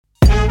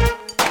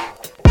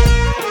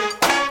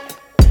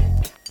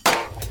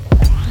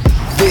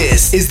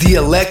This is the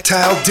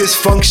Electile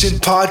Dysfunction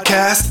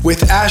Podcast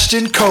with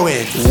Ashton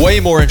Cohen. Way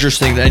more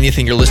interesting than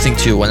anything you're listening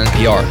to on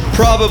NPR.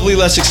 Probably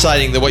less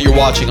exciting than what you're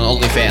watching on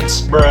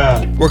OnlyFans.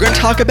 Bruh. We're going to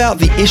talk about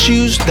the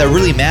issues that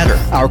really matter.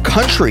 Our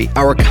country,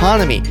 our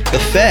economy, the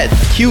Fed,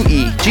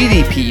 QE,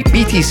 GDP,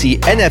 BTC,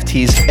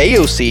 NFTs,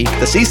 AOC,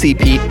 the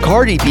CCP,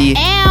 Cardi B,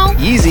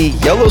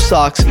 Yeezy, Yellow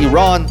Socks,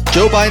 Iran,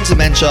 Joe Biden's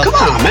dementia, come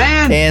on,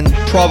 man, and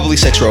probably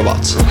sex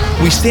robots.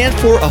 We stand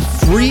for a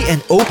free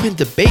and open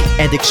debate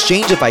and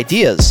exchange of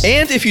ideas.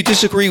 And if you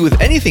disagree with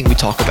anything we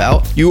talk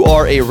about, you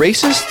are a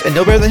racist and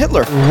no better than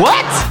Hitler.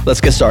 What? Let's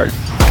get started.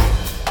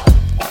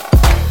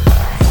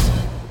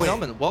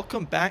 Gentlemen,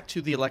 welcome back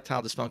to the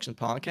Electile Dysfunction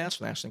Podcast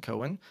with Ashton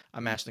Cohen.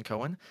 I'm Ashton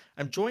Cohen.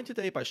 I'm joined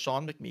today by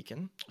Sean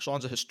McMeekin.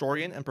 Sean's a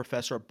historian and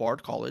professor at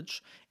Bard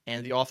College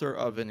and the author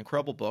of an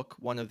incredible book,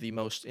 one of the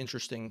most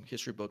interesting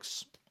history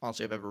books,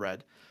 honestly, I've ever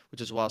read, which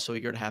is why I was so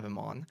eager to have him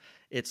on.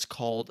 It's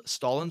called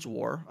Stalin's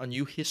War, A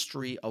New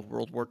History of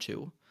World War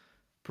II.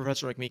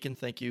 Professor McMeekin,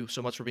 thank you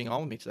so much for being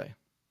on with me today.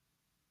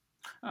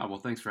 Well,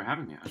 thanks for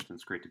having me, Ashton.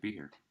 It's great to be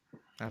here.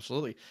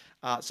 Absolutely.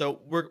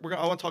 So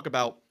I want to talk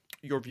about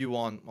your view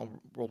on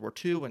World War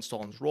II and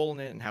Stalin's role in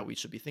it and how we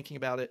should be thinking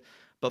about it.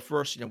 But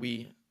first,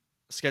 we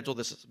scheduled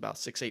this about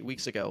 6-8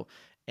 weeks ago,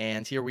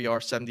 and here we are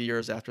 70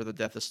 years after the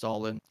death of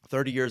Stalin,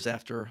 30 years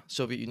after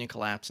Soviet Union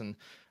collapse, and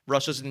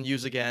Russia's in the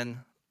news again,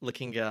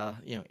 looking,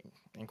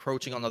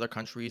 encroaching on other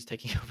countries,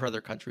 taking over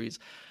other countries.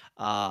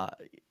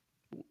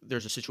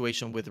 There's a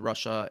situation with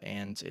Russia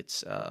and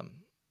its,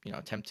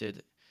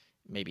 attempted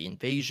maybe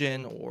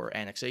invasion or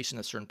annexation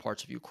of certain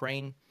parts of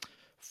Ukraine.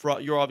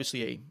 You're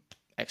obviously a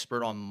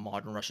expert on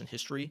modern Russian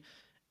history,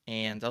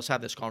 and I was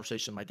having this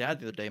conversation with my dad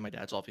the other day. My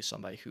dad's obviously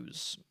somebody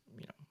who's,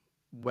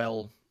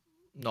 well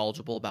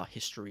knowledgeable about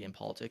history and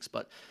politics,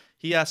 but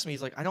he asked me,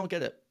 he's like, I don't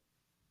get it.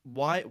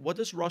 What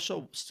does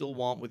Russia still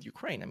want with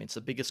Ukraine? I mean, it's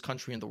the biggest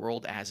country in the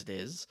world as it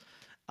is.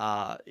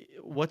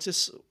 What's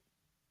this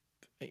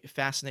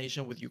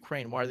fascination with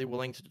Ukraine? Why are they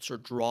willing to sort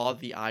of draw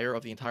the ire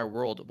of the entire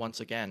world once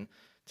again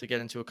to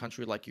get into a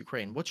country like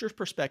Ukraine? What's your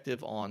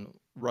perspective on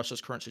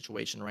Russia's current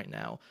situation right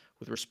now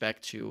with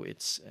respect to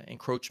its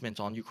encroachment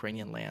on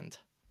Ukrainian land?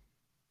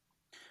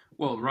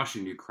 Well, Russia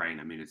and Ukraine,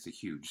 I mean, it's a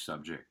huge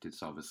subject.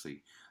 It's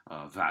obviously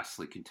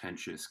vastly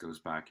contentious, goes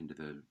back into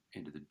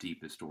the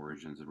deepest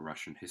origins of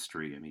Russian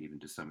history. I mean, even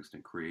to some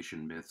extent,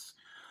 creation myths.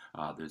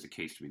 There's a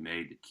case to be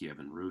made that Kiev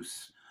and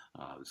Rus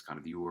was kind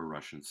of the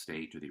Ur-Russian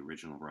state or the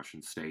original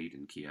Russian state,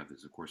 and Kiev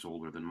is, of course,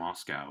 older than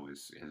Moscow,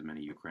 as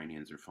many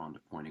Ukrainians are fond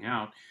of pointing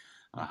out.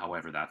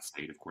 However, that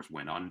state, of course,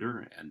 went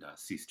under and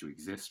ceased to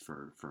exist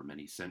for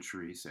many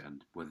centuries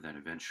and was then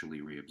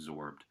eventually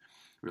reabsorbed,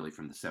 really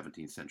from the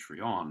 17th century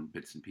on,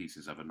 bits and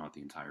pieces of it, not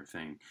the entire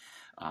thing.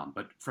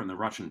 But from the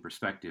Russian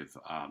perspective,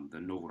 the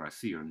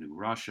Novorossiya, or New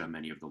Russia,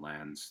 many of the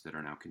lands that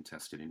are now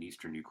contested in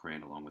eastern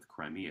Ukraine, along with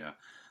Crimea,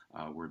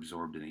 were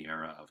absorbed in the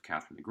era of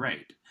Catherine the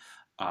Great.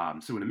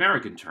 So in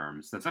American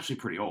terms, that's actually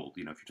pretty old.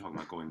 If you're talking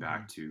about going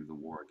back to the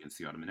war against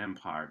the Ottoman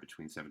Empire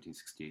between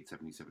 1768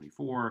 and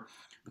 1774,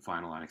 the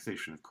final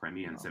annexation of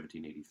Crimea in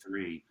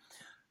 1783.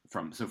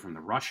 From the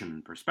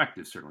Russian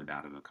perspective, certainly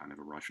that of a kind of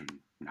a Russian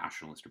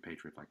nationalist or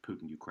patriot like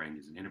Putin, Ukraine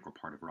is an integral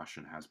part of Russia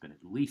and has been at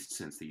least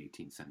since the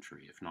 18th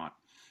century, if not,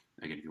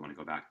 again, if you want to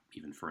go back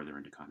even further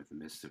into kind of the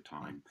mists of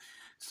time,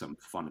 some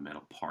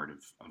fundamental part of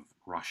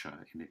Russia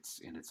in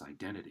its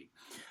identity.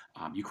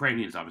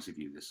 Ukrainians obviously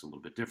view this a little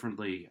bit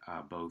differently,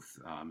 both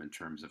in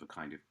terms of a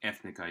kind of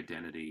ethnic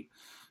identity.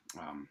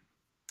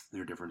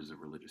 There are differences of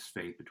religious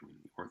faith between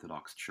the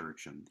Orthodox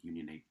Church and the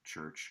Unionate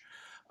Church.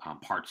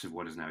 Parts of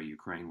what is now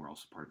Ukraine were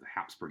also part of the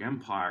Habsburg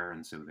Empire,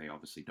 and so they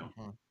obviously don't.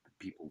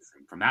 People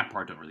from that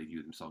part don't really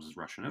view themselves as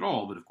Russian at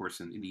all. But of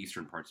course, in the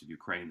eastern parts of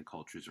Ukraine, the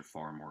cultures are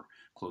far more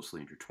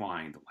closely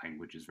intertwined. The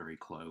language is very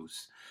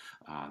close.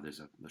 There's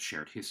a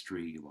shared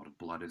history. A lot of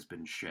blood has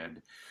been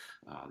shed.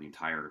 The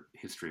entire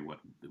history, what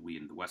we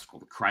in the West call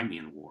the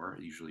Crimean War,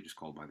 usually just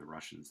called by the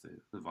Russians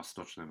the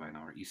Vostochная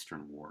Vойна, or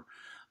Eastern War.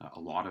 A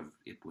lot of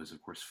it was,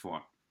 of course,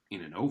 fought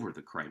in and over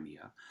the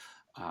Crimea.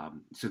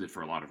 So that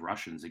for a lot of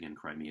Russians, again,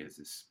 Crimea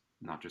is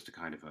not just a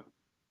kind of a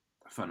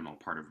fundamental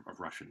part of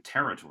Russian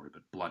territory,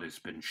 but blood has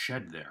been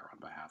shed there on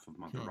behalf of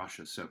Mother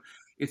Russia. So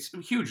it's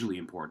hugely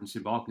important,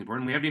 symbolically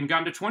important. We haven't even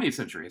gotten to 20th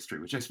century history,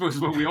 which I suppose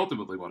is what we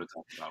ultimately want to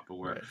talk about, but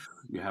where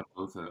you have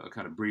both a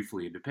kind of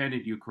briefly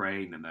independent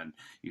Ukraine and then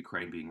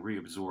Ukraine being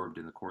reabsorbed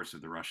in the course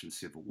of the Russian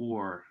Civil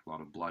War, a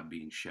lot of blood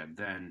being shed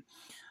then.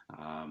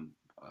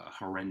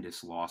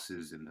 Horrendous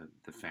losses in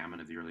the famine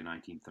of the early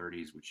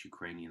 1930s, which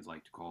Ukrainians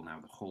like to call now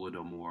the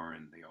Holodomor,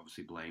 and they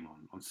obviously blame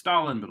on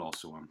Stalin, but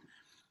also on,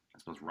 I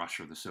suppose,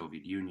 Russia or the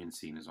Soviet Union,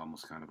 seen as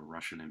almost kind of a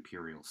Russian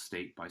imperial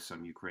state by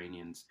some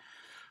Ukrainians.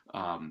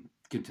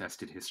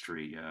 Contested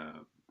history,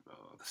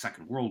 the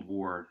Second World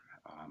War,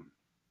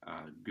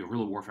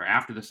 guerrilla warfare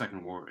after the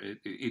Second War.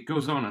 It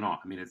goes on and on.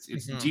 I mean,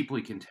 it's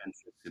deeply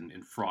contentious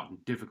and fraught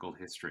and difficult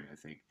history, I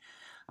think,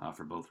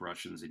 for both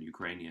Russians and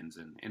Ukrainians,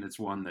 and it's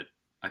one that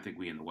I think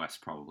we in the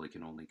West probably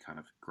can only kind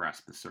of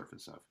grasp the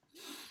surface of.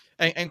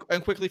 And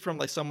quickly from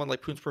like someone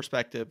like Poon's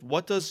perspective,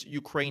 what does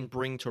Ukraine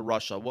bring to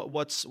Russia?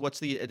 What's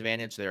the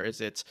advantage there?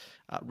 Is it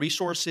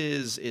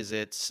resources? Is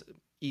it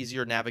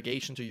easier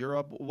navigation to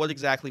Europe? What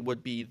exactly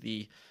would be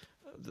the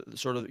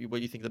sort of what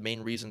do you think the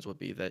main reasons would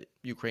be that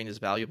Ukraine is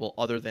valuable,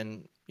 other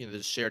than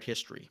the shared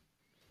history?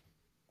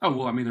 Oh,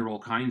 well, I mean, there are all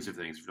kinds of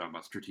things. If you're talking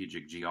about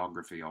strategic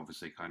geography,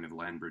 obviously, kind of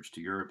land bridge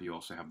to Europe. You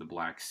also have the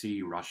Black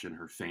Sea, Russia, and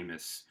her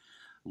famous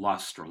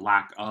lust or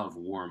lack of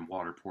warm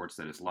water ports,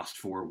 that is, lust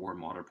for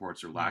warm water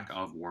ports or Mm, lack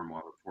of warm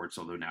water ports,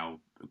 although now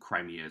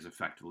Crimea is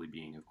effectively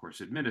being, of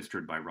course,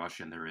 administered by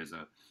Russia, and there is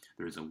a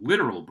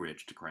literal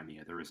bridge to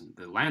Crimea. There isn't.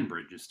 The land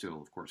bridge is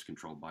still, of course,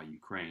 controlled by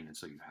Ukraine, and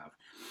so you have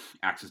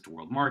access to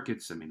world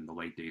markets. I mean, in the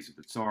late days of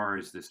the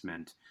Tsars, this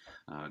meant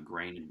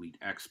grain and wheat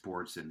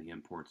exports and the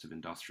imports of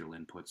industrial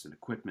inputs and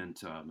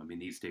equipment. I mean,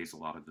 these days, a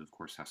lot of it, of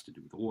course, has to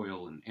do with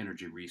oil and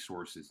energy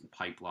resources and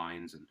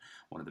pipelines. And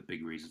one of the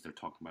big reasons they're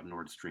talking about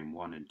Nord Stream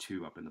 1 and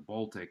 2 up in the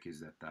Baltic is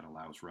that that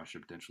allows Russia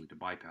potentially to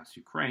bypass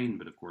Ukraine.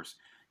 But of course,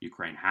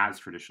 Ukraine has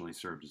traditionally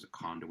served as a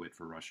conduit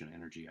for Russian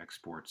energy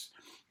exports.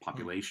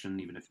 mm, Population,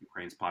 even if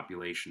Ukraine's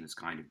population is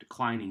kind of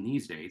declining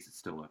these days, it's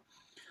still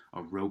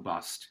a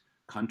robust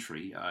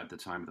country. At the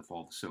time of the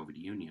fall of the Soviet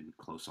Union,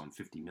 close on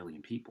 50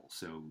 million people.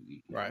 So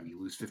right. you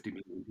lose 50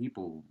 million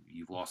people,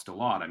 you've lost a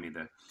lot. I mean,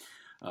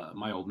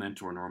 my old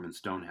mentor Norman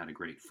Stone had a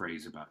great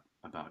phrase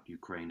about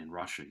Ukraine and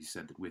Russia. He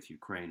said that with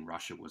Ukraine,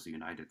 Russia was the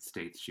United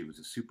States. She was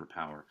a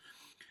superpower.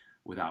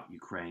 Without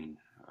Ukraine,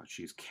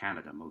 she's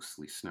Canada,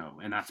 mostly snow.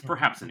 And that's Mm,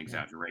 perhaps an mhm.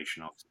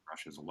 exaggeration. Obviously,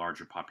 Russia has a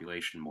larger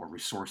population, more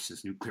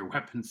resources, nuclear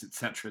weapons,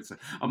 etc. It's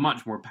a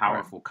much more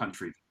Right. powerful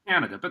country than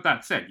Canada. But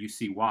that said, you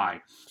see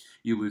why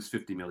you lose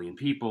 50 million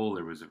people.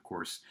 There was, of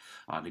course,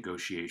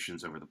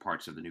 negotiations over the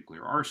parts of the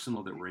nuclear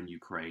arsenal that were in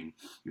Ukraine.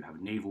 You have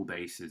naval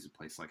bases, a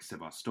place like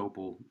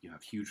Sevastopol. You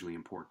have hugely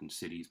important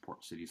cities,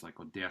 port cities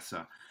like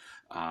Odessa,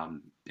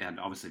 and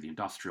obviously the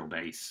industrial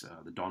base,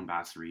 the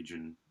Donbass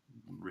region,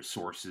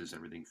 resources,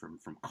 everything from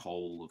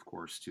coal, of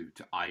course, to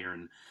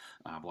iron,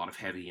 a lot of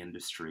heavy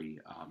industry.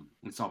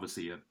 It's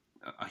obviously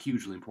a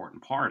hugely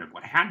important part of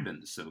what had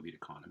been the Soviet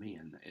economy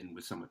and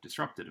was somewhat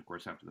disrupted, of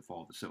course, after the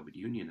fall of the Soviet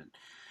Union.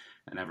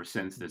 And ever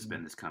since, there's Mhm.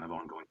 been this kind of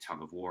ongoing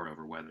tug of war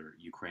over whether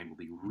Ukraine will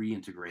be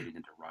reintegrated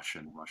into Russia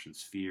and Russian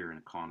sphere and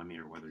economy,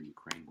 or whether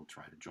Ukraine will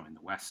try to join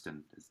the West.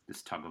 And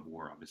this tug of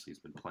war obviously has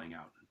been playing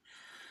out in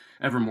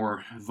ever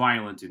more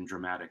violent and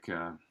dramatic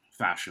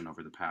fashion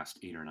over the past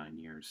 8 or 9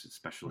 years,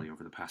 especially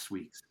over the past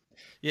weeks.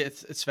 Yeah,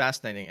 it's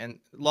fascinating,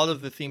 and a lot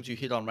of the themes you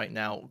hit on right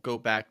now go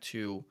back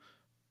to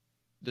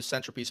the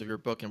centerpiece of your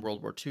book in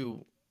World War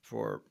II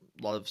for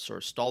a lot of sort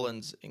of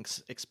Stalin's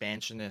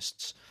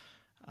expansionists,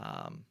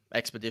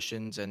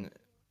 expeditions, and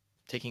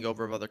taking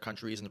over of other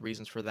countries and the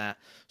reasons for that.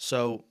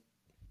 So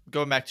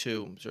going back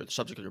to sort of the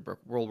subject of your book,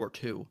 World War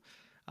II,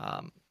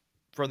 um,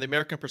 from the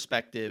American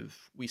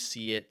perspective, we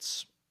see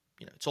it's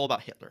all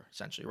about Hitler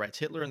essentially, right? It's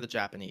Hitler and the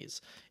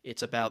Japanese.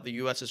 It's about the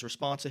U.S.'s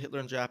response to Hitler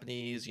and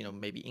Japanese.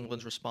 Maybe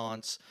England's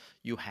response.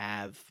 You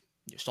have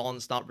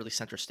Stalin's not really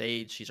center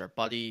stage. He's our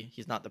buddy.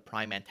 He's not the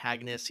prime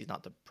antagonist. He's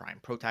not the prime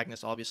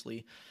protagonist.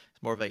 Obviously,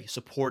 he's more of a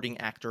supporting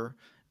actor.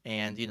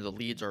 And the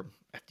leads are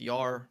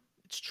FDR.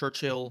 It's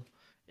Churchill.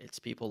 It's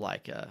people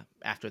like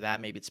after that,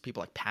 maybe it's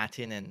people like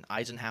Patton and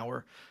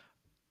Eisenhower.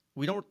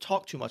 We don't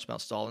talk too much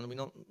about Stalin. We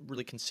don't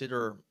really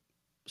consider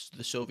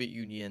the Soviet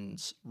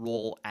Union's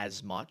role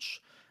as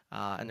much.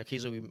 And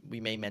occasionally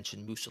we may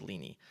mention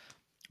Mussolini.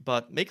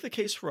 But make the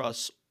case for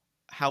us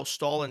how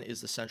Stalin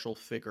is the central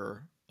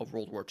figure of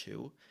World War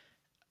II.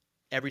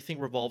 Everything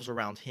revolves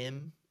around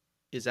him.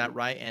 Is that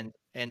right?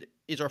 And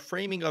is our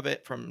framing of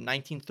it from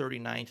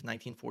 1939 to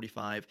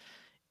 1945,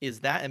 is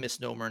that a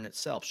misnomer in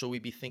itself? Should we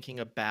be thinking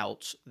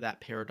about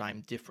that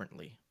paradigm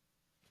differently?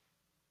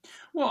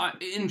 Well,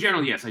 in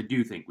general, yes, I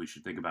do think we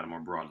should think about it more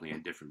broadly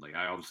and differently.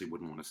 I obviously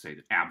wouldn't want to say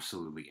that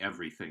absolutely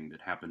everything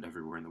that happened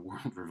everywhere in the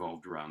world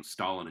revolved around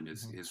Stalin and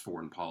Mhm. his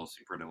foreign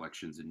policy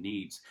predilections and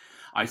needs.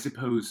 I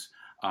suppose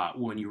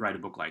when you write a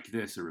book like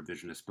this, a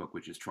revisionist book,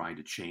 which is trying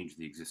to change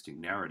the existing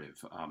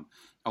narrative,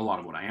 a lot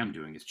of what I am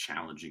doing is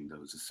challenging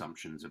those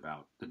assumptions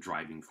about the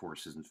driving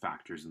forces and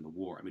factors in the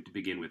war. I mean, to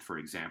begin with, for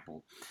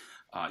example,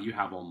 you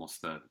have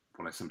almost the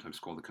what I sometimes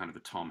call the kind of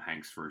a Tom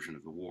Hanks version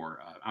of the war.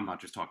 I'm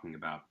not just talking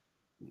about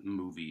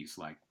movies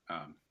like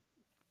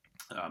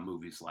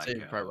movies like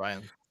Saving Private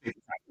Ryan.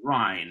 Saving Private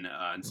Ryan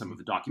and some Mhm. of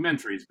the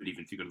documentaries. But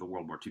even if you go to the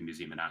World War II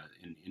Museum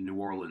in New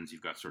Orleans,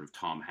 you've got sort of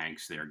Tom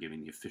Hanks there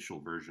giving the official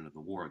version of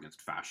the war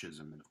against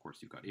fascism, and of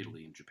course you've got Mhm.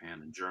 Italy and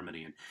Japan and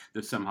Germany, and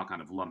they're somehow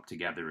kind of lumped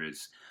together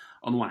as,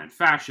 on the one hand,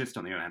 fascist,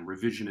 on the other hand,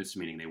 revisionist,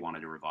 meaning they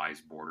wanted to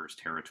revise borders,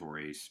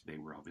 territories. They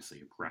were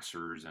obviously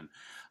aggressors and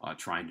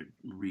trying to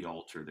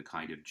re-alter the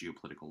kind of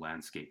geopolitical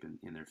landscape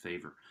in their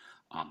favor.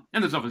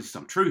 And there's obviously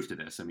some truth to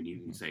this. I mean,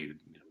 you can Mhm. say that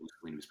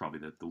Mussolini was probably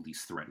the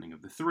least threatening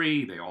of the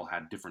three. They all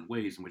had different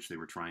ways in which they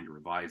were trying to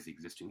revise the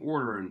existing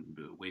order and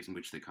ways in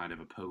which they kind of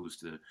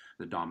opposed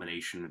the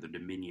domination or the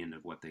dominion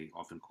of what they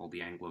often call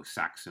the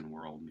Anglo-Saxon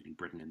world, meaning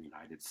Britain and the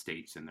United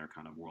States and their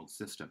kind of world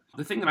system.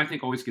 The thing that I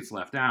think always gets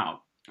left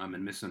out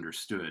and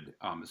misunderstood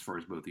as far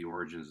as both the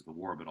origins of the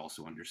war, but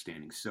also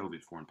understanding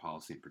Soviet foreign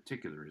policy in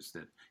particular, is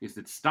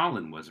that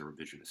Stalin was a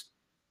revisionist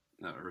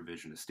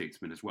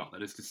statesman as well.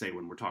 That is to say,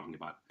 when we're talking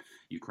about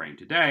Ukraine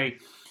today,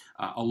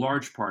 a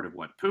large part of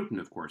what Putin,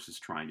 of course, is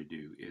trying to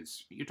do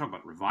is, you talk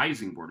about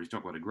revising borders, you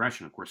talk about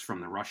aggression. Of course,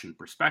 from the Russian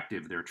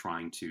perspective, they're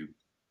trying to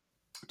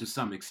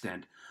some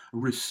extent,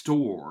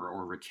 restore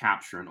or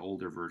recapture an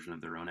older version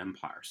of their own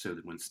empire. So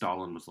that when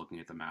Stalin was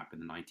looking at the map in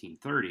the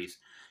 1930s,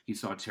 he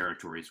saw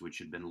territories which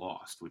had been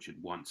lost, which had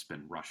once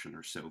been Russian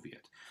or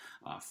Soviet.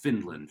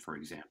 Finland, for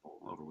example,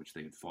 over which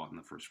they had fought in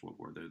the First World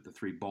War, the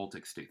three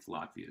Baltic states,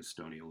 Latvia,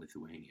 Estonia,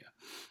 Lithuania,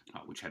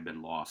 which had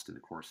been lost in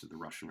the course of the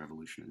Russian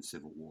Revolution and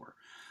Civil War.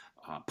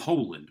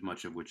 Poland,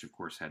 much of which, of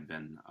course, had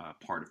been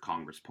part of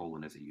Congress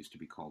Poland, as it used to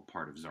be called,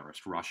 part of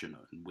Tsarist Russia,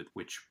 with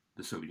which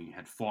the Soviet Union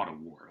had fought a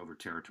war over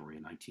territory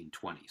in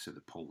 1920, so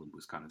that Poland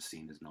was kind of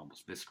seen as an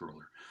almost visceral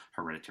or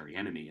hereditary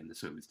enemy, and the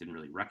Soviets didn't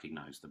really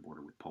recognize the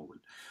border with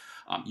Poland.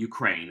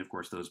 Ukraine, of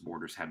course, those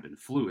borders had been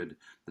fluid.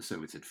 The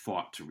Soviets had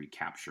fought to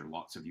recapture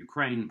lots of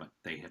Ukraine, but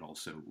they had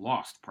also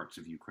lost parts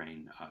of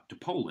Ukraine to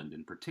Poland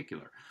in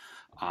particular.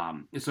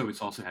 The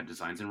Soviets also had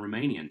designs in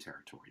Romanian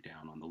territory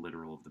down on the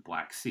littoral of the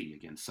Black Sea,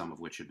 again, some of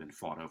which had been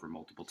fought over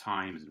multiple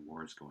times in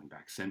wars going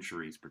back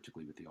centuries,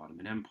 particularly with the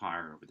Ottoman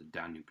Empire, over the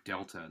Danube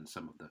Delta, and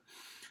some of the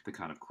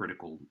kind of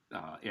critical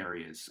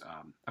areas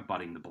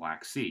abutting the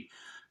Black Sea.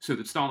 So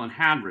that Stalin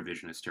had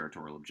revisionist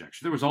territorial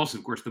objections. There was also,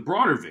 of course, the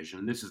broader vision,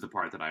 and this is the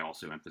part that I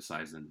also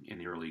emphasize in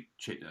the early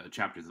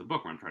chapters of the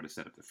book where I'm trying to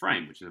set up the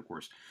frame, which is, of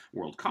course,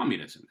 world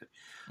communism.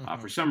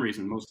 For some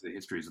reason, most of the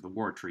histories of the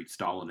war treat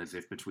Stalin as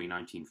if between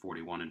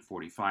 1941 and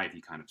 45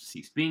 he kind of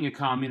ceased being a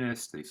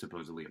communist. They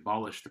supposedly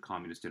abolished the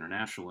Communist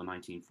International in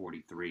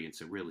 1943, and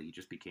so really he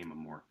just became a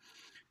more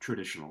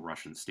traditional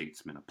Russian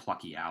statesman, a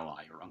plucky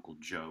ally, or Uncle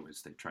Joe,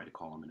 as they try to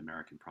call him in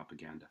American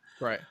propaganda.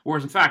 Right.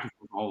 Whereas, in fact,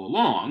 all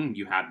along,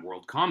 you had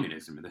world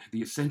communism.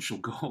 The essential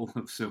goal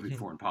of Soviet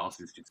foreign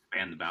policy is to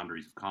expand the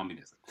boundaries of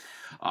communism.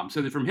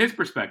 So that from his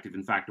perspective,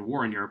 in fact, a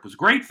war in Europe was a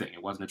great thing.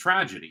 It wasn't a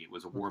tragedy. It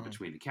was a war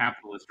between the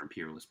capitalist or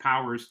imperialist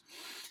powers.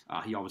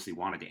 He obviously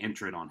wanted to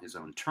enter it on his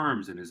own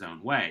terms in his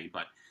own way,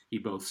 but he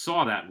both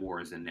saw that war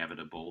as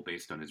inevitable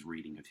based on his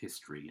reading of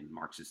history in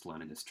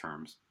Marxist-Leninist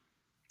terms,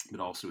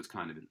 but also as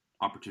kind of an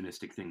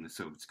opportunistic thing the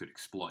Soviets could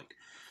exploit.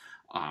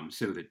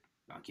 So that,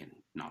 again,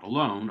 not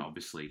alone,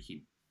 obviously,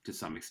 he to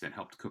some extent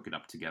helped cook it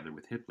up together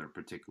with Hitler,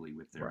 particularly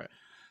with their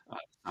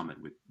summit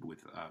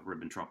with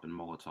Ribbentrop and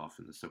Molotov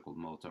and the so-called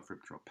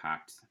Molotov-Ribbentrop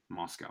Pact,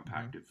 Moscow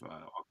Pact of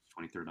August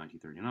 23rd,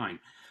 1939.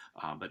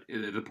 But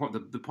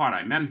the part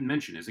I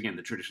mentioned is, again,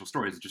 the traditional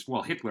story is just,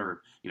 well,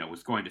 Hitler,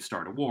 was going to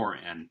start a war,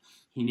 and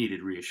he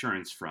needed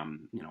reassurance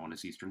from, on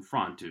his Eastern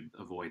Front to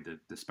avoid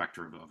the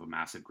specter of a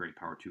massive great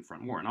power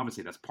two-front war. And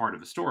obviously that's part of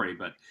the story,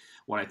 but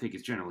what I think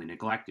is generally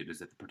neglected is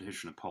that the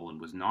partition of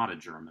Poland was not a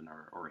German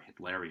or a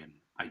Hitlerian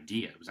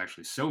idea. It was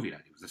actually a Soviet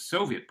idea. It was a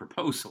Soviet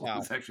proposal. Wow. It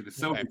was actually the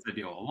Soviets'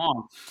 idea all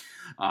along.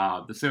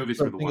 The Soviets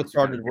were the ones who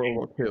started World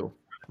War II.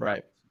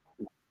 Right.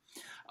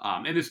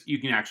 And this, you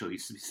can actually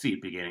see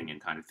it beginning in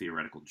kind of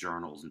theoretical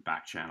journals and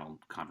back-channel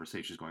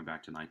conversations going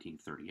back to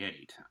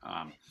 1938.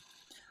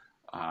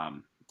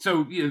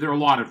 So there are a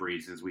lot of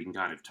reasons. We can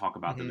kind of talk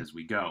about them as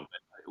we go. But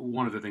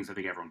one of the things I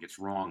think everyone gets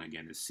wrong,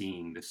 again, is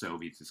seeing the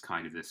Soviets as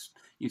kind of this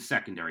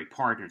secondary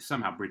partner.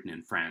 Somehow Britain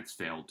and France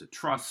failed to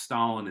trust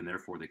Stalin, and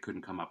therefore they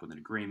couldn't come up with an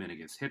agreement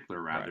against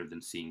Hitler, rather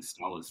than seeing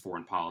Stalin's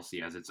foreign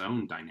policy as its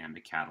own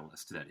dynamic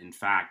catalyst. That, in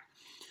fact,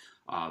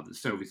 the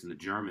Soviets and the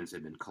Germans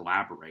had been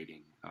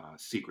collaborating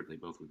secretly,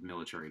 both with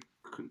military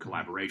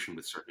collaboration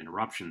with certain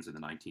interruptions in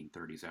the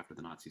 1930s after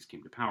the Nazis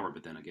came to power,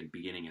 but then again,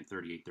 beginning in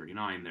 38,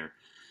 39, they're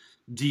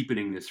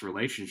deepening this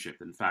relationship.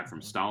 In fact,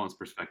 from Stalin's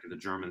perspective, the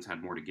Germans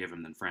had more to give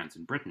him than France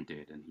and Britain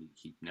did, and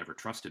he never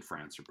trusted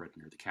France or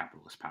Britain or the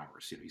capitalist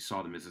powers. He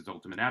saw them as his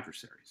ultimate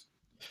adversaries.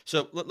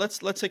 So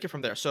let's take it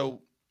from there.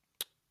 So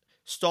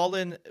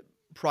Stalin,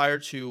 prior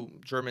to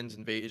Germany's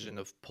invasion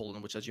of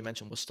Poland, which, as you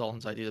mentioned, was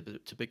Stalin's idea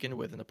to begin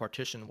with, and the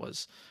partition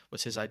was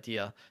his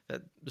idea,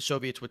 that the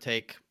Soviets would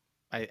take.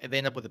 They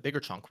end up with a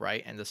bigger chunk,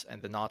 right? And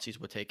the Nazis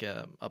would take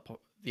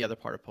the other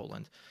part of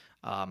Poland.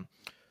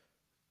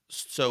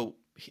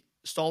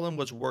 Stalin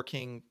was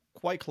working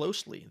quite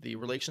closely. The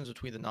relations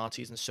between the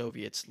Nazis and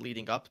Soviets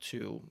leading up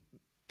to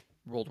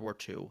World War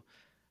II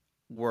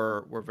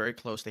were very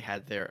close. They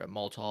had their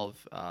Molotov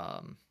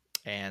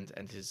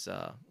and his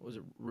was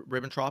it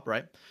Ribbentrop,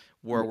 right?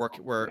 Were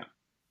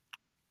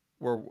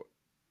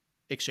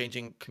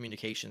exchanging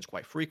communications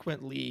quite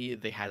frequently.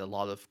 They had a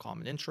lot of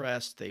common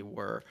interests. They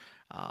were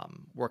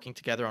working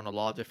together on a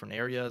lot of different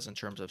areas in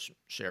terms of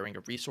sharing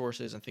of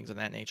resources and things of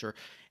that nature.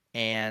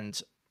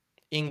 And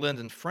England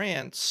and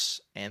France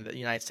and the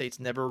United States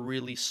never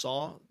really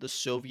saw the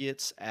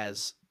Soviets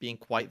as being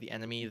quite the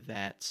enemy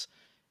that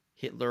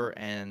Hitler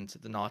and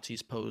the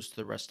Nazis posed to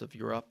the rest of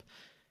Europe.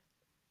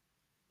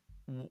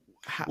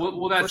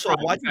 Well, that's right.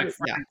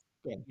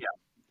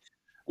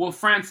 Well,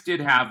 France did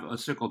have a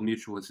so-called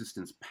mutual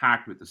assistance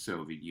pact with the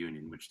Soviet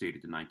Union, which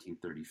dated to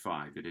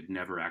 1935. It had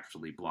never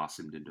actually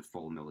blossomed into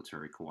full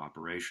military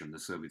cooperation. The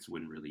Soviets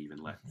wouldn't really even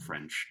let Mhm.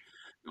 French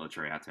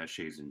military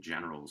attachés and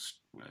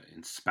generals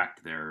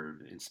inspect their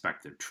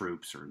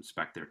troops or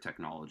inspect their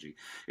technology.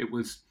 It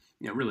was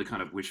really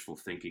kind of wishful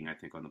thinking, I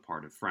think, on the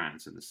part of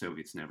France, and the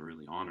Soviets never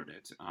really honored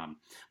it.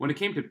 When it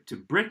came to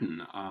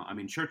Britain, I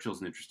mean,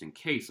 Churchill's an interesting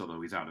case,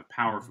 although he's out of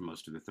power for Mhm.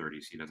 most of the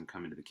 30s. He doesn't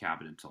come into the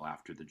cabinet until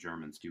after the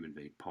Germans do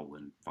invade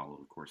Poland, followed,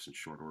 of course, in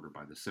short order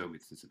by the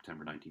Soviets in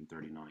September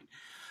 1939.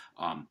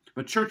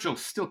 But Churchill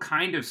still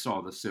kind of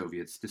saw the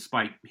Soviets,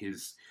 despite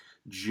his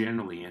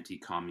generally anti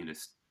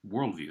communist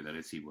worldview, that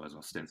is, he was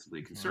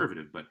ostensibly Mhm.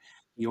 conservative, but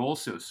he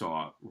also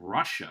saw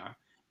Russia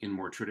in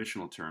more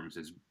traditional terms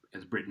as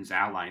Britain's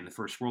ally in the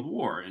First World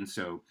War. And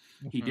so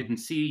he Mhm. didn't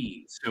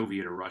see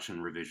Soviet or Russian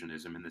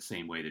revisionism in the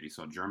same way that he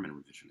saw German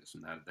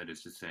revisionism. That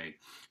is to say, in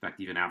fact,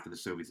 even after the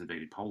Soviets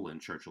invaded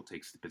Poland, Churchill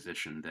takes the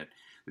position that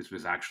this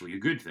was actually a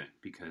good thing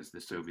because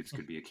the Soviets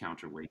could be a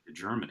counterweight to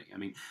Germany. I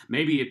mean,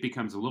 maybe it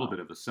becomes a little bit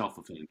of a self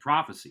fulfilling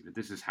prophecy, but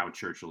this is how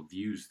Churchill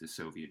views the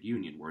Soviet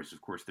Union, whereas, of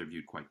course, they're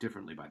viewed quite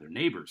differently by their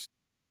neighbors.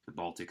 The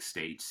Baltic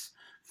states,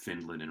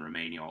 Finland, and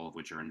Romania, all of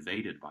which are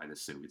invaded by the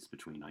Soviets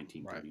between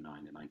Right.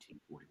 1939 and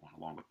 1941,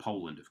 along with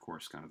Poland, of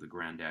course, kind of the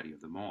granddaddy of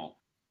them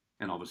all.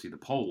 And obviously, the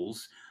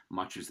Poles,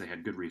 much as they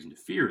had good reason to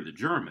fear the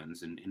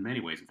Germans, in many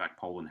ways, in fact,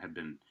 Poland had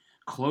been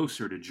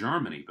closer to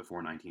Germany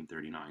before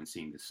 1939,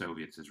 seeing the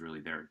Soviets as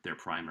really their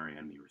primary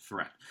enemy or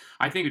threat.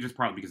 I think it's just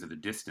partly because of the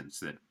distance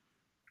that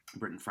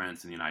Britain,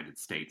 France, and the United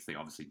States, they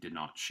obviously did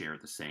not share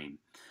the same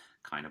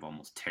kind of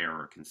almost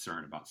terror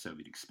concern about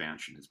Soviet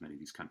expansion as many of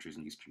these countries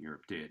in Eastern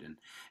Europe did. And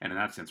in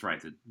that sense,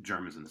 right, the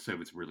Germans and the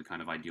Soviets were really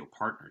kind of ideal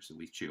partners, at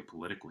least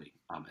geopolitically,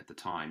 at the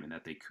time, and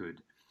that they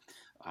could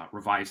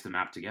revise the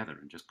map together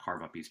and just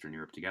carve up Eastern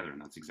Europe together.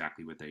 And that's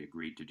exactly what they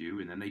agreed to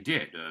do. And then they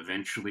did.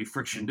 Eventually,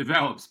 friction Mhm.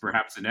 develops,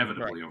 perhaps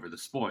Right. inevitably, over the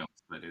spoils.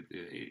 But at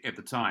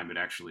the time, it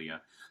actually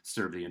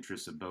served the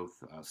interests of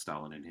both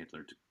Stalin and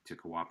Hitler to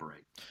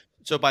cooperate.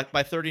 So by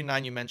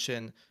 39, you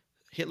mentioned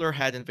Hitler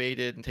had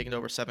invaded and taken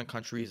over 7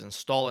 countries, and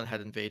Stalin had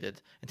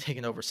invaded and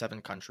taken over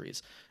 7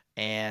 countries.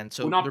 And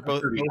Well, so not they're by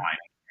both 39.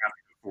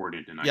 After forward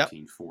into yep.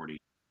 1940,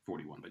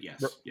 41. But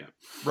r- yes, yeah.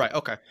 Right.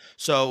 Okay.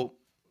 So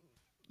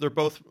they're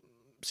both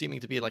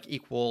seeming to be like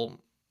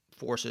equal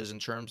forces in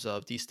terms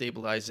of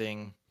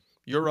destabilizing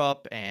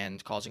Europe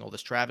and causing all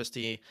this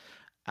travesty.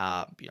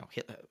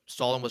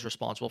 Stalin was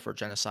responsible for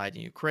genocide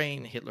in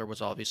Ukraine. Hitler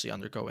was obviously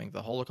undergoing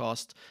the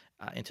Holocaust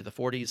into the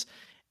 40s,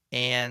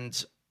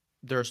 and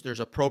there's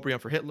opprobrium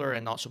for Hitler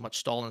and not so much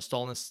Stalin.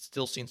 Stalin is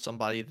still seen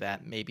somebody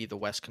that maybe the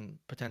West can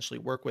potentially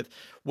work with.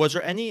 Was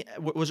there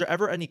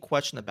ever any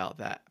question about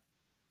that?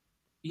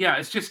 Yeah,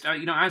 it's just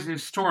as a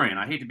historian,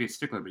 I hate to be a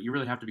stickler, but you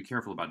really have to be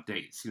careful about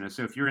dates.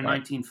 So if you're in Right.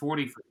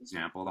 1940, for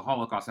example, the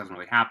Holocaust hasn't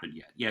really happened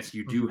yet. Yes,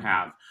 you do Hmm.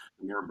 have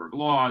the Nuremberg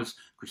laws,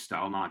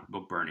 Kristallnacht,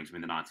 book burnings. I mean,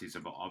 the Nazis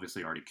have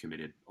obviously already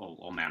committed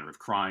all manner of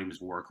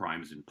crimes, war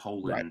crimes in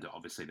Right. Poland.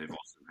 Obviously, they've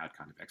also had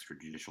kind of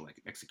extrajudicial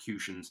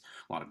executions.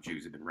 A lot of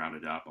Jews have been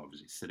rounded up.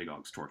 Obviously,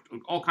 synagogues torched.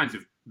 All kinds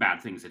of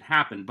bad things had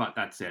happened. But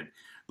that said,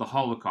 the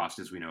Holocaust,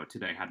 as we know it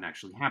today, hadn't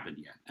actually happened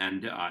yet.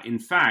 And in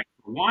fact,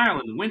 a while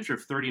in the winter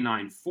of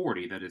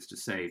 39-40, that is to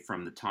say,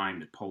 from the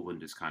time that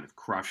Poland is kind of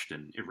crushed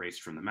and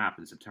erased from the map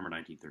in September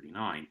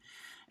 1939,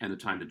 and the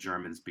time the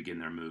Germans begin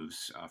their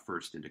moves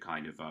first into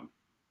kind of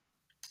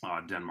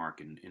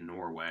Denmark and in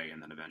Norway,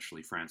 and then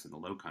eventually France and the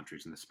Low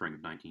Countries in the spring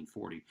of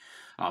 1940.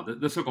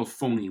 The so-called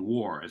phony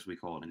war, as we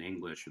call it in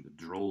English, or the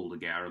Droll de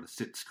Guerre, or the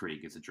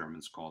Sitzkrieg, as the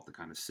Germans call it, the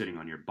kind of sitting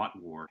on your butt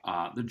war.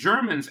 The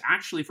Germans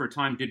actually, for a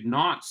time, did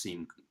not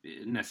seem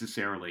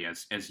necessarily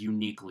as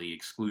uniquely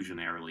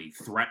exclusionarily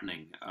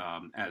threatening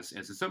as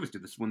the Soviets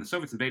did. This when the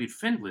Soviets invaded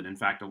Finland. In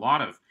fact, a lot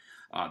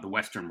of the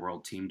Western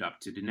world teamed up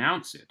to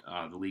denounce it.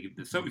 The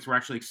Hmm. Soviets were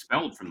actually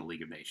expelled from the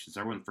League of Nations.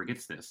 Everyone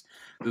forgets this.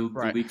 The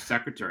Right. League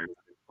secretary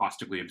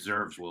caustically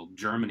observes, well,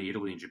 Germany,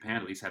 Italy, and Japan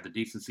at least had the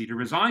decency to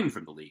resign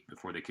from the League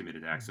before they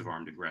committed acts of Hmm.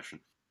 armed aggression.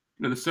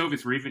 The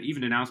Soviets were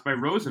even denounced by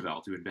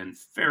Roosevelt, who had been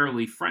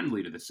fairly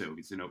friendly to the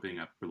Soviets in opening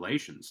up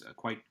relations,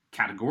 quite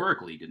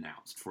categorically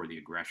denounced for the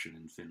aggression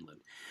in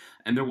Finland.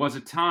 And there was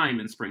a time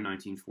in spring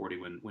 1940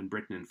 when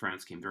Britain and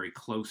France came very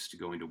close to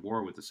going to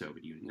war with the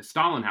Soviet Union.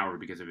 Stalin, however,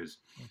 because of his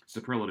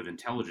superlative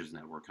intelligence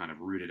network, kind of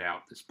rooted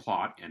out this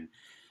plot and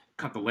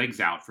cut the legs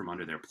out from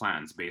under their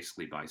plans,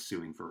 basically by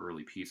suing for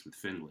early peace with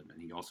Finland.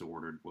 And he also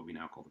ordered what we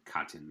now call the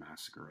Katyn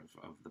massacre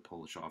of the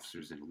Polish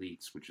officers and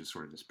elites, which is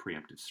sort of this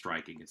preemptive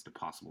strike against a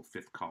possible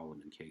fifth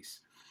column in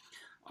case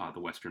the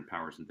Western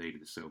powers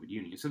invaded the Soviet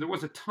Union. So there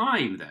was a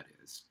time, that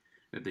is,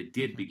 that they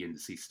did Hmm. begin to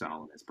see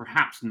Stalin as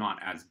perhaps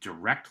not as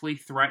directly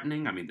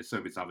threatening. I mean, the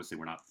Soviets obviously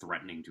were not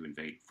threatening to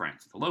invade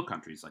France and the Low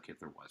Countries like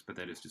Hitler was, but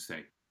that is to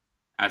say,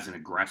 as an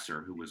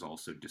aggressor who was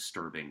also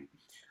disturbing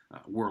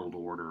world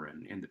order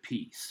and the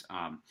peace.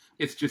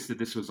 It's just that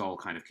this was all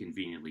kind of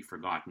conveniently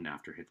forgotten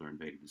after Hitler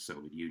invaded the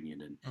Soviet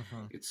Union, and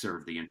Hmm. it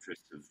served the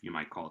interests of, you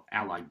might call it,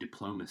 Allied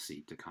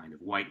diplomacy to kind of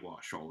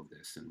whitewash all of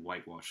this and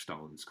whitewash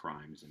Stalin's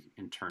crimes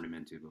and turn him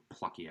into a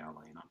plucky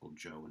ally and Uncle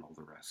Joe and all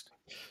the rest.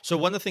 So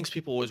one of the things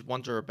people always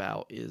wonder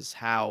about is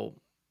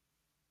how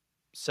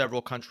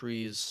several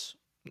countries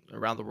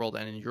around the world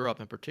and in Europe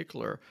in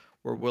particular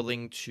were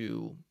willing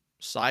to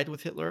side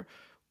with Hitler.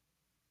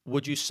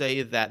 Would you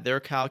say that their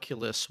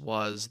calculus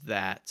was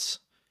that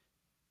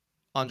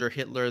under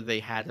Hitler they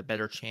had a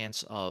better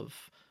chance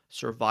of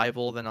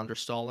survival than under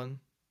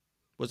Stalin?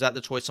 Was that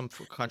the choice some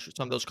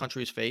of those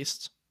countries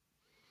faced?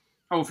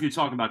 Oh, if you're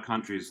talking about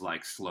countries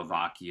like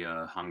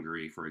Slovakia,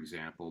 Hungary, for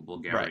example,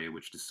 Right. Bulgaria,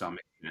 which to some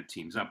extent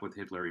teams up with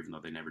Hitler, even though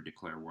they never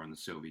declare war on the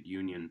Soviet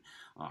Union,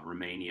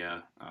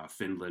 Romania,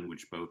 Finland,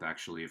 which both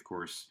actually, of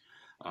course,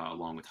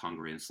 along with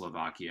Hungary and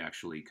Slovakia,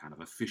 actually kind of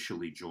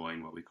officially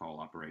join what we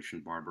call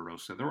Operation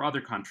Barbarossa. There are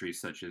other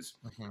countries such as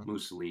Hmm.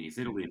 Mussolini's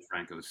Italy and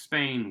Franco's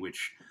Spain,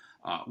 which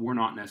were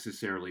not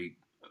necessarily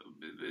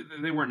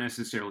they weren't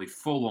necessarily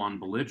full-on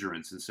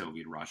belligerents in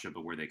Soviet Russia,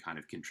 but where they kind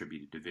of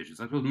contributed divisions.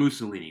 I suppose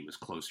Mussolini was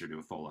closer to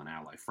a full-on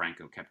ally.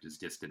 Franco kept his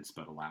distance,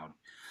 but allowed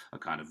a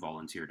kind of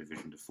volunteer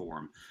division to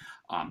form.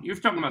 You're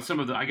talking about some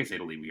of the, I guess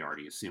Italy we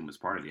already assumed was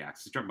part of the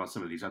Axis. You're talking about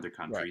some of these other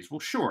Right. countries.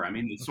 Well, sure. I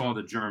mean, they Hmm. saw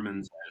the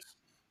Germans as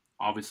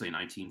obviously in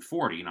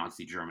 1940,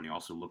 Nazi Germany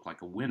also looked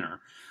like a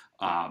winner.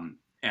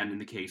 And in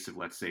the case of,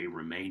 let's say,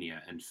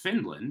 Romania and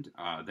Finland,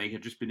 they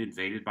had just been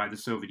invaded by the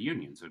Soviet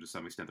Union. So to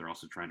some extent, they're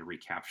also trying to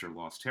recapture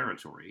lost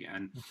territory.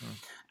 Hmm.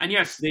 And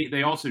yes,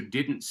 they also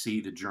didn't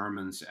see the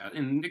Germans.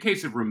 In the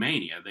case of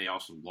Romania, they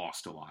also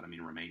lost a lot. I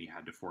mean, Romania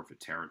had to forfeit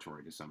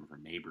territory to some of her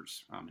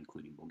neighbors,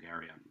 including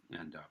Bulgaria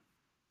and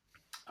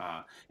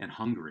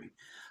Hungary.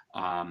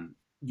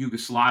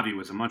 Yugoslavia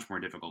was a much more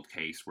difficult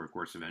case, where, of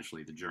course,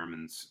 eventually the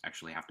Germans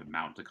actually have to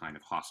mount a kind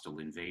of hostile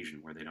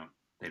invasion where they don't.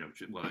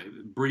 Well,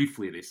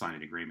 briefly they signed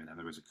an agreement, and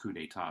there was a coup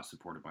d'état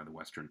supported by the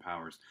Western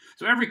powers.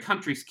 So every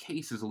country's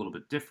case is a little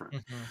bit different,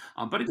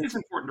 Hmm. but it is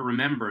important to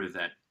remember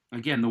that.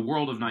 Again, the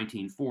world of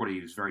 1940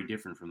 is very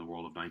different from the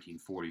world of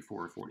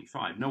 1944 or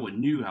 45. No one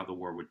knew how the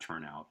war would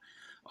turn out,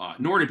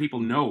 nor did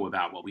people know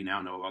about what we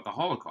now know about the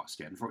Holocaust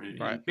yet.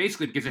 Right. And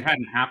basically because it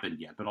hadn't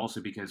happened yet, but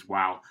also because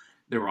while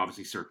there were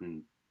obviously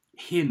certain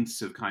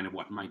hints of kind of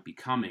what might be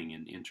coming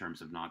in terms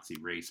of Nazi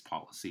race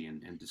policy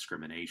and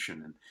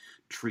discrimination and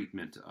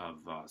treatment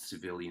of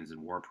civilians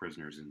and war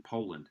prisoners in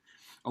Poland.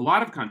 A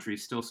lot of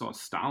countries still saw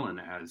Stalin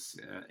as,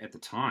 at the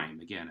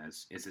time, again,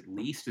 as at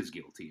least as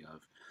guilty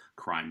of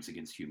crimes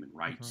against human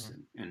rights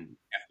Hmm. and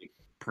ethnic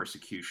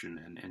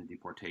persecution and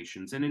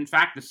deportations. And in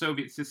fact, the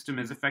Soviet system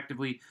is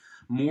effectively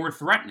more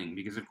threatening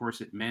because, of course,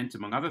 it meant,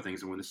 among other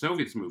things, that when the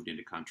Soviets moved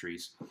into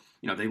countries,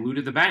 they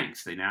looted the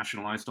banks, they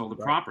nationalized all the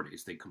Right.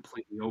 properties, they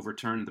completely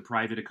overturned the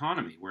private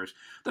economy. Whereas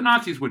the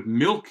Nazis would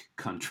milk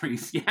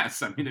countries,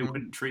 yes, I mean, they Hmm.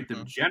 wouldn't treat them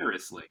Hmm.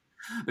 generously.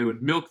 They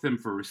would milk them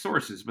for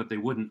resources, but they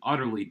wouldn't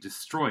utterly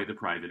destroy the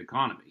private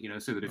economy.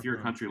 So that if you're a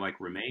Hmm. country like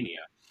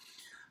Romania,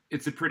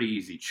 it's a pretty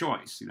easy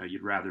choice.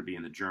 You'd rather be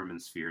in the German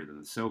sphere than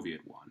the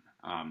Soviet one.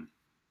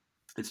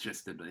 It's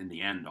just that in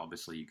the end,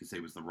 obviously, you could say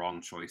it was the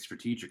wrong choice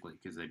strategically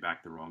because they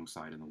backed the wrong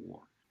side in the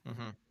war.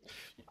 Hmm.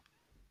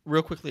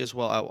 Real quickly as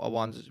well, I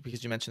wanted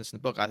because you mentioned this in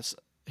the book,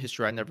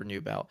 history I never knew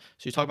about.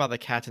 So you talk about the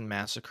Katyn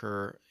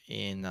massacre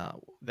in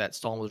that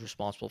Stalin was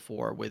responsible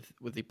for with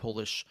the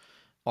Polish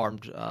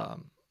armed,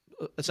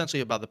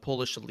 essentially about the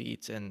Polish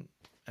elite and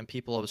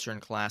people of a certain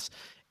class,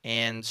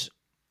 and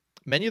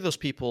many of those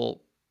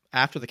people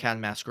after the Katyn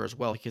massacre as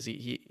well, because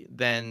he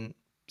then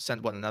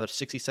sent another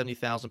 60,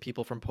 70,000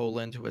 people from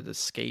Poland who had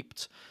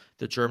escaped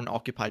the German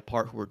occupied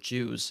part who were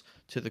Jews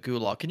to the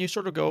Gulag. Can you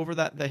sort of go over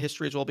that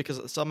history as well?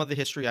 Because some of the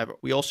history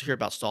we also hear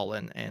about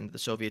Stalin and the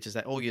Soviets is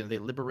that they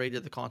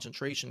liberated the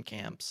concentration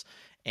camps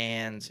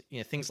and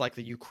things like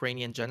the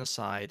Ukrainian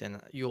genocide,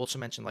 and you also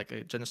mentioned like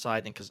a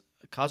genocide in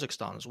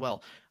Kazakhstan as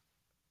well.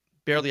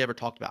 Barely ever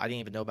talked about. I didn't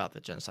even know about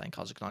the genocide in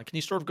Kazakhstan. Can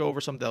you sort of go over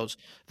some of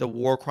the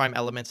war crime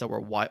elements that were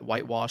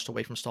whitewashed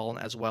away from Stalin,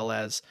 as well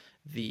as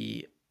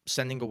the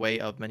sending away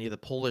of many of the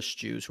Polish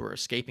Jews who were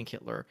escaping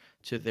Hitler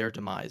to their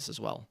demise as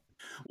well?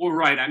 Well,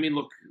 right. I mean,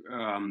 look,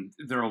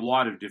 there are a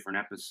lot of different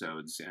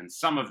episodes, and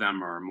some of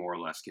them are more or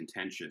less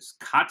contentious.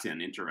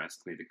 Katyn,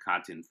 interestingly, the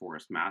Katyn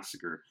Forest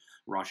Massacre,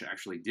 Russia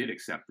actually did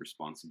accept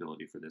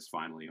responsibility for this,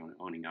 finally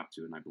owning up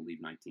to it in, I believe,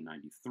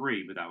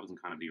 1993, but that was in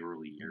kind of the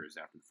early years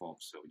after the fall of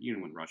the Soviet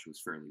Union when Russia was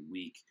fairly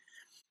weak.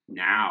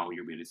 Now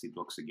you're going to see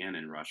books again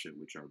in Russia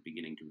which are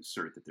beginning to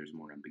assert that there's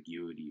more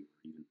ambiguity or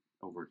even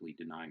overtly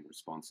denying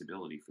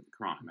responsibility for the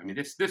crime. I Mhm. mean,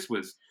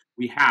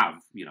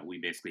 we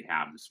basically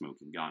have the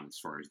smoking gun as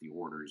far as the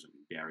orders. I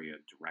mean,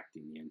 Beria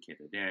directing the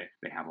NKVD.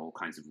 They have all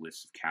kinds of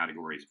lists of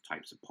categories of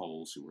types of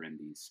Poles who were in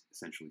these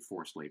essentially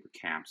forced labor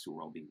camps who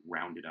were all being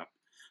rounded up.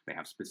 They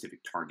have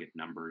specific target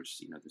numbers.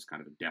 There's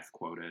kind of a death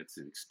quota. It's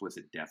an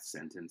explicit death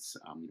sentence.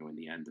 In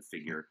the end, the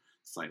figure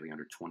slightly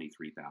under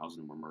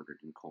 23,000 were murdered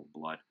in cold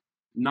blood.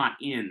 not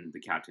in the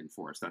Katyn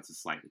forest. That's a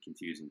slightly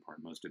confusing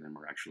part. Most of them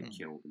were actually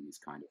killed in these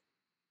kind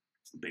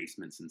of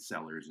basements and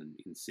cellars and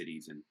in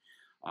cities in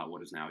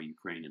what is now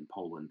Ukraine and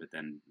Poland. But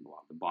then a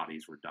lot of the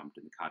bodies were dumped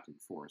in the Katyn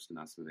forest, and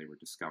that's where they were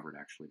discovered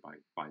actually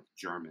by the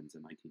Germans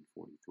in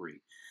 1943,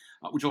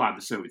 which allowed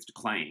the Soviets to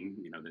claim,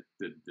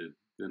 that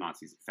the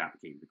Nazis had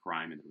fabricated the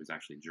crime and it was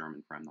actually a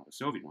German crime, not a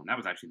Soviet one. That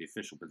was actually the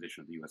official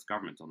position of the U.S.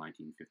 government until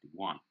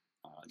 1951.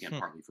 Again,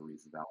 partly for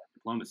reasons of allied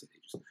diplomacy. They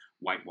just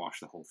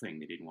whitewashed the whole thing.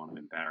 They didn't want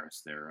to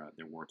embarrass their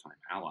wartime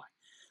ally,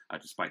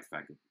 despite the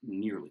fact that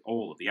nearly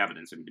all of the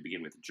evidence, to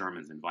begin with, the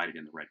Germans invited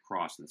in the Red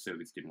Cross, and the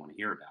Soviets didn't want to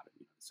hear about it.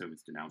 The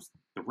Soviets denounced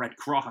the Red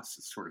Cross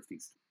as sort of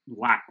these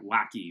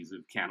lackeys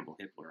of Cannibal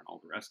Hitler and all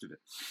the rest of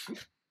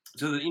it.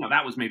 So,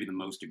 that was maybe the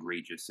most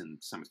egregious and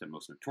to some extent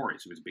most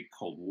notorious. It was a big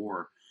Cold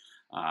War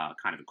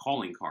kind of a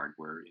calling card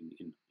where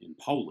in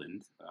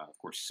Poland, of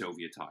course,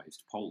 Sovietized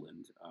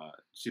Poland,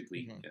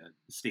 simply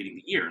stating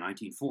the year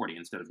 1940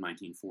 instead of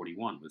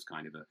 1941 was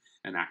kind of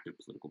an act of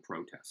political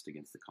protest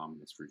against the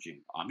communist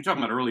regime. You're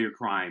talking about earlier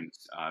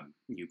crimes.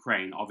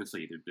 Ukraine,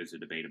 obviously, there's a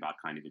debate about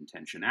kind of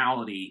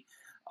intentionality.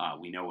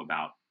 We know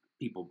about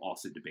people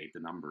also debate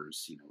the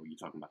numbers. Are you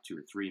talking about 2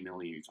 or 3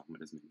 million? Are you talking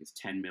about as many as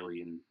 10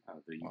 million?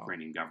 The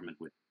Ukrainian government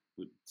would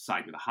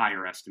side with a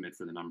higher estimate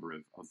for the number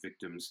of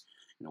victims.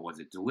 Was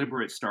it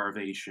deliberate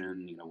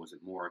starvation? Was it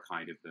more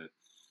kind of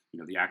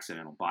the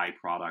accidental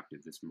byproduct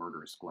of this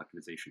murderous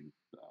collectivization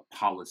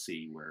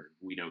policy where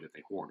we know that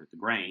they hoarded the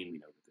grain, we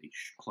know that they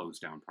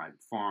closed down private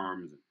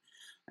farms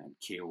and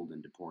killed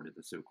and deported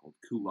the so-called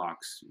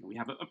kulaks. We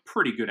have a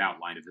pretty good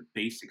outline of the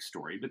basic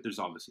story, but there's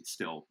obviously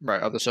still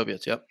of the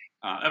Soviets, yep.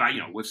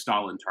 Was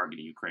Stalin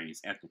targeting Ukrainians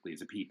ethnically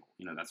as a people?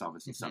 That's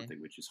obviously something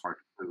which is hard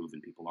to prove,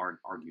 and people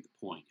argue the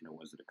point.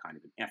 Was it a kind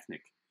of an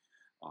ethnic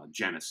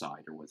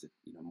genocide, or was it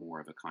more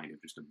of a kind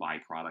of just a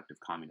byproduct of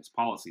communist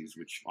policies,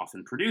 which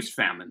often produced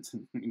famines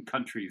in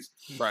countries?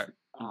 Right.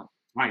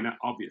 China,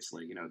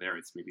 obviously, there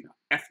it's maybe not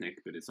ethnic,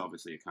 but it's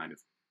obviously a kind of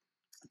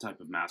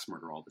type of mass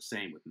murder all the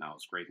same, with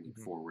Mao's great leap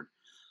forward.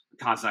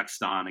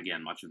 Kazakhstan,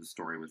 again, much of the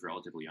story was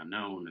relatively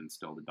unknown, and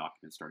still the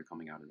documents started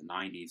coming out in the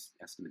 90s.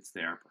 Estimates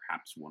there,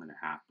 perhaps 1.5,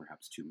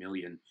 perhaps 2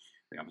 million.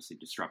 They obviously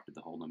disrupted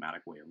the whole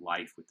nomadic way of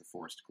life with the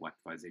forced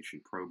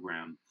collectivization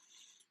program,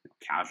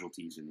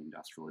 casualties in the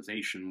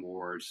industrialization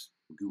wars,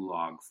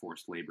 gulag,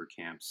 forced labor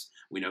camps.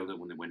 We know that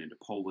when they went into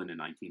Poland in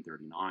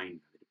 1939,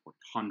 they deported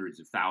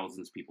hundreds of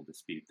thousands. People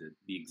dispute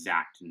the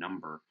exact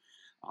number.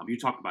 You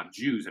talk about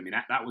Jews.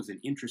 That was an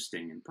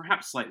interesting and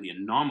perhaps slightly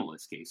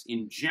anomalous case.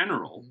 In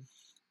general,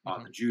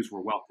 the Jews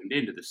were welcomed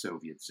into the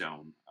Soviet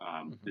zone.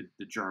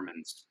 The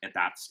Germans at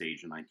that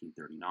stage in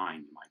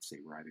 1939, you might say,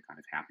 were either kind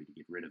of happy to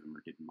get rid of them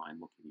or didn't mind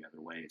looking the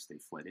other way as they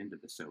fled into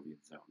the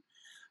Soviet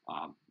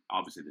zone.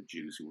 Obviously, the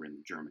Jews who were in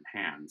the German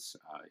hands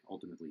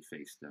ultimately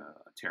faced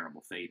a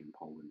terrible fate in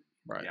Poland,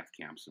 death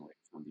camps and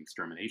from the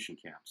extermination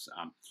camps.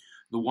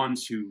 The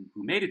ones who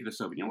made it to the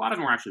Soviet, a lot of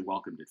them were actually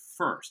welcomed at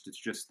first.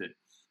 It's just that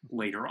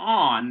later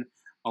on,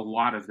 a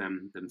lot of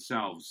them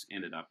themselves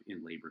ended up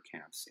in labor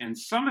camps. And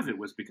some of it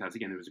was because,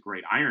 again, there was a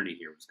great irony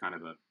here. It was kind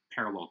of a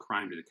parallel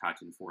crime to the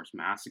Katyn Forest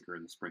massacre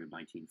in the spring of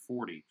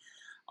 1940,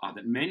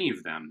 that many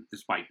of them,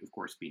 despite, of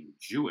course, being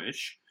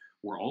Jewish,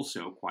 were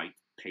also quite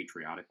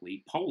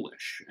patriotically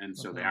Polish. And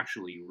so they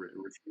actually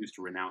refused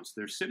to renounce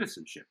their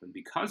citizenship. And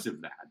because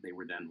of that, they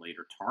were then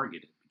later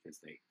targeted because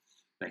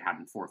they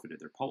hadn't forfeited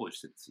their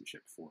Polish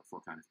citizenship for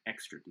kind of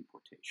extra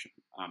deportation.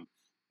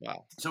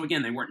 Wow. So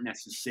again, they weren't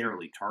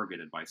necessarily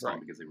targeted by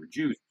Stalin because they were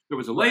Jews. There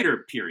was a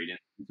later period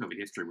in Soviet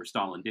history where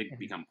Stalin did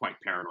become quite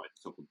paranoid,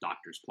 the so-called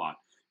doctor's plot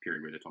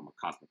period where they're talking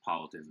about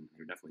cosmopolitanism.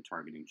 They were definitely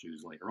targeting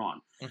Jews later on.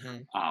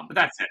 But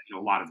that said,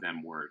 a lot of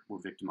them were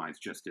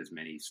victimized just as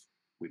many,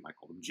 we might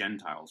call them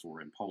Gentiles,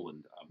 were in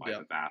Poland by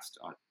the vast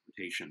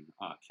deportation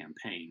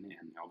campaign.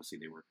 And obviously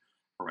they were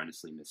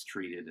horrendously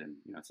mistreated and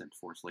sent to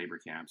forced labor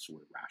camps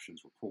where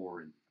rations were poor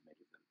and many of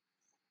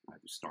them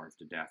either starved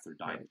to death or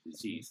died of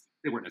disease.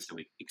 They weren't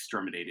necessarily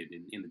exterminated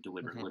in the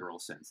deliberate, literal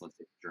sense, let's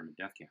say German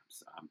death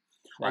camps.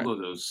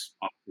 Although those,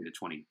 obviously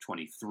the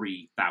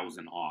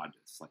 23,000 odd,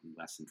 slightly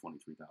less than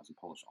 23,000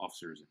 Polish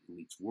officers and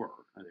elites were.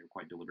 They were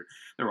quite deliberate.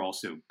 There were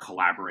also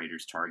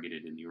collaborators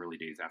targeted in the early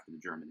days after the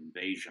German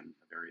invasion,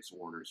 various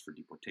orders for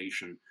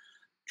deportation,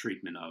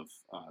 treatment of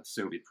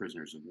Soviet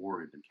prisoners of war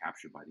who had been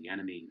captured by the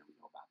enemy. We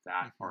know about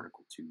that,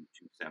 Article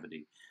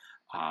 270.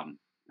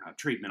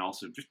 Treatment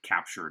also just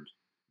captured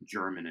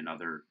German and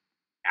other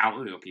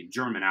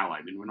German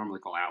allies. We normally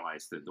call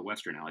allies the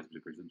Western allies,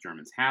 because the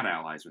Germans had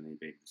allies when they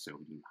invaded the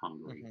Soviet Union: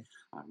 Hungary,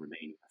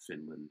 Romania,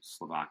 Finland,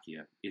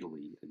 Slovakia,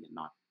 Italy. Again,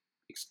 not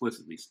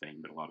explicitly Spain,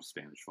 but a lot of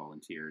Spanish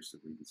volunteers,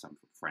 even some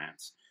from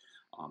France.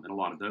 And a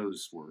lot of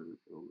those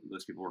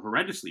people were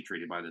horrendously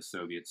treated by the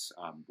Soviets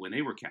when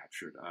they were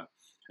captured.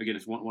 Again,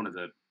 it's one of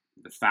the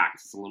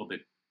facts. It's a little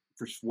bit,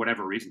 for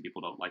whatever reason,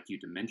 people don't like you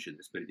to mention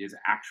this, but it is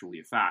actually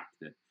a fact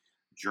that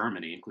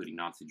Germany, including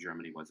Nazi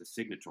Germany, was a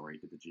signatory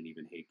to the Geneva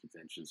and Hague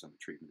Conventions on the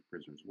Treatment of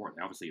Prisoners of War.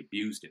 They obviously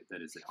abused it.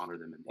 That is, they honor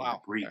them in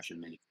breach in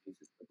many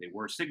cases, but they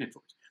were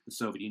signatories. The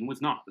Soviet Union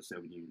was not. The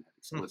Soviet Union had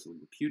explicitly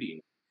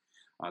repudiated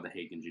the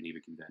Hague and Geneva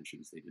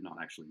Conventions. They did not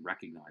actually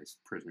recognize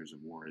prisoners of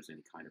war as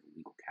any kind of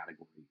legal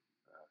category.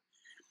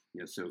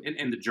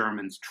 And the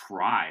Germans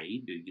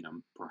tried,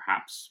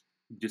 perhaps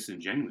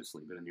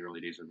disingenuously, but in the early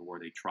days of the war,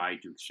 they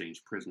tried to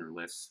exchange prisoner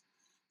lists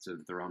so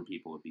that their own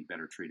people would be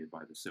better treated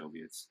by the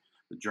Soviets.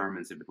 The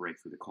Germans had to break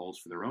through the coals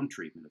for their own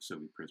treatment of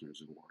Soviet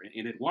prisoners of war,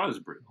 and it was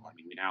brutal. I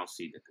mean, we now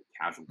see that the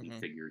casualty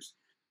figures,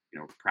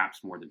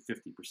 perhaps more than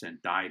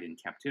 50% died in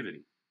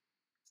captivity.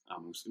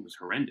 It was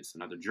horrendous.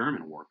 Another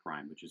German war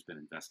crime, which has been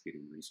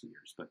investigated in recent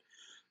years. But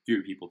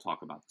few people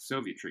talk about the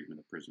Soviet treatment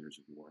of prisoners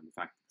of war and the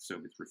fact that the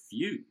Soviets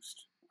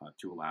refused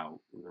to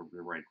allow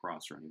the Red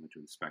Cross or anyone to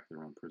inspect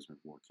their own prisoner of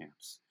war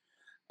camps.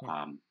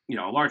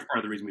 A large part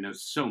of the reason we know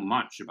so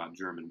much about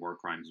German war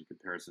crimes in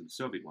comparison to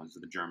Soviet ones is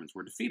that the Germans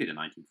were defeated in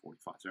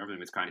 1945. So everything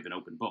was kind of an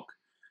open book.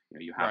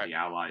 You have the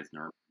Allies and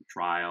their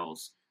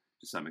trials,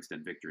 to some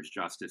extent victor's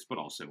justice, but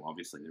also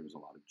obviously there was a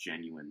lot of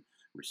genuine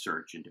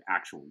research into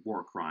actual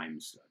war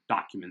crimes.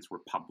 Documents were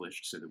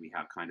published so that we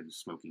have kind of the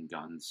smoking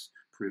guns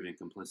proving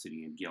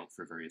complicity and guilt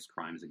for various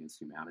crimes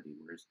against humanity,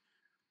 whereas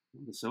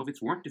the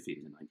Soviets weren't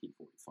defeated in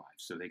 1945,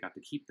 so they got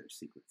to keep their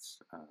secrets,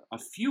 a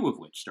few of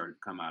which started to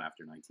come out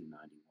after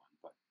 1991,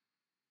 but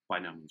by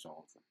no means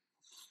all of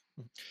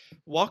them.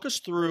 Walk us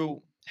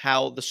through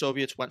how the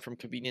Soviets went from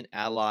convenient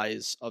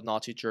allies of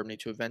Nazi Germany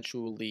to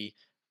eventually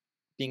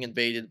being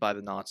invaded by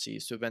the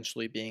Nazis to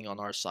eventually being on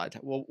our side.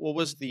 What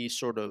was the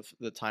sort of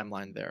the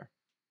timeline there?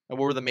 And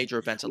what were the major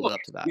events that led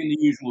up to that? The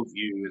usual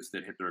view is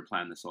that Hitler had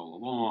planned this all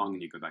along,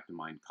 and you go back to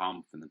Mein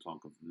Kampf and the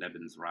talk of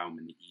Lebensraum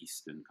in the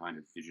East and kind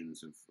of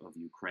visions of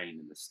Ukraine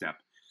in the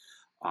steppe.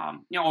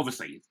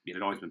 Obviously, it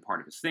had always been part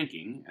of his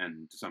thinking,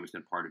 and to some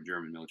extent part of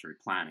German military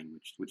planning,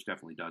 which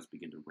definitely does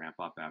begin to ramp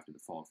up after the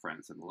fall of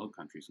France in the Low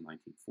Countries in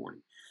 1940.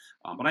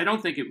 But I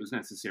don't think it was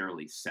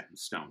necessarily set in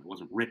stone. It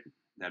wasn't written.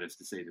 That is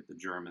to say that the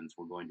Germans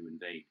were going to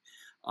invade.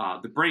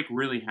 The break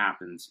really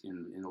happens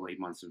in the late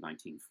months of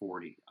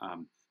 1940.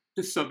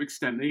 To some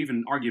extent, they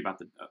even argue about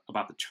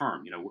the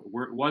term.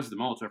 Was the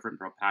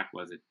Molotov-Ribbentrop Pact,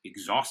 was it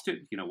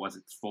exhausted? Was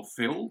it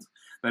fulfilled?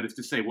 That is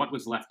to say, what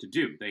was left to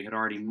do? They had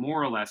already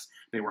more or less,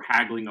 they were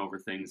haggling over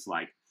things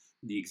like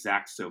the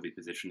exact Soviet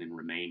position in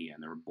Romania,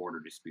 and there were border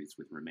disputes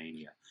with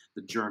Romania.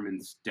 The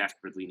Germans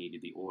desperately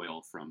needed the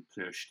oil from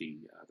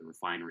Ploiești, the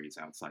refineries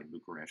outside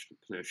Bucharest to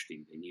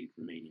Ploiești. They needed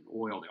Romanian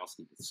oil. They also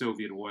needed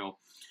Soviet oil.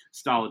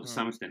 Stalin, to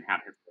some extent, had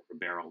Hitler over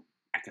barrel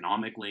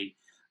economically.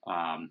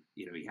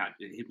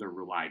 Hitler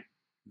relied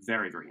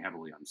very, very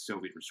heavily on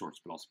Soviet resources,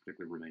 but also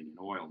particularly Romanian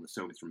oil. And the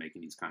Soviets were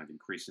making these kind of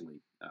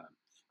increasingly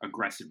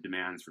aggressive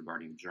demands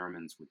regarding the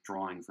Germans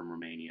withdrawing from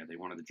Romania. They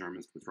wanted the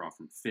Germans to withdraw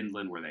from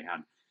Finland, where they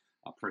had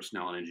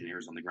personnel and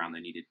engineers on the ground.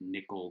 They needed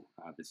nickel.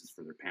 This is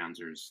for their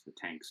panzers, the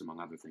tanks, among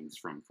other things,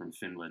 from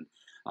Finland.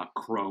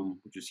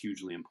 Chrome, which is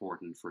hugely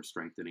important for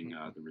strengthening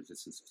the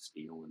resistance of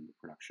steel and the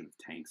production of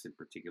tanks in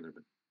particular,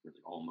 but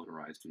really all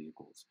motorized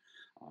vehicles,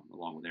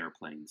 along with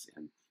airplanes.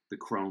 And the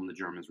chrome the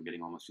Germans were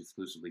getting almost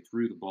exclusively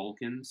through the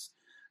Balkans.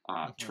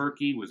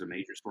 Turkey was a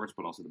major source,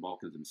 but also the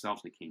Balkans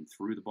themselves. They came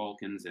through the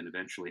Balkans and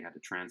eventually had to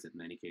transit, in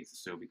many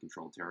cases,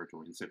 Soviet-controlled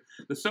territory. And so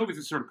the Soviets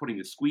are sort of putting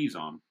the squeeze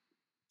on.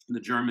 The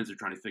Germans are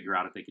trying to figure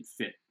out if they could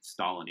fit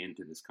Stalin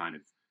into this kind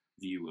of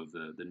view of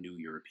the new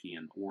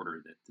European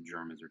order that the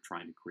Germans are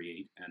trying to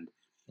create. And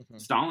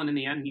Stalin, in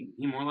the end,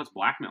 he more or less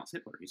blackmails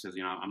Hitler. He says,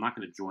 I'm not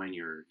going to join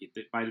your...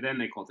 By then,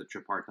 they call it the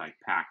Tripartite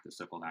Pact, the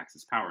so-called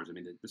Axis powers. I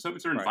mean, the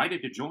Soviets are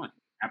invited to join,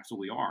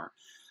 absolutely are.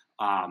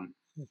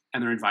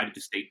 And they're invited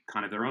to state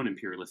kind of their own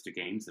imperialistic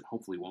aims that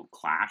hopefully won't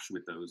clash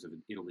with those of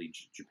Italy,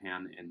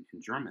 Japan, and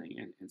Germany.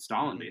 And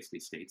Stalin basically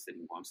states that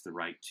he wants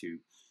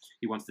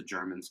the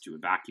Germans to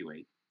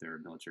evacuate their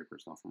military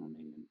personnel from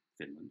Romania and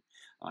Finland.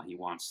 He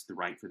wants the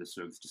right for the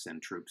Soviets to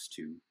send troops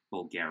to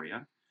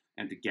Bulgaria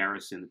and to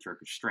garrison the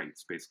Turkish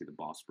Straits, basically the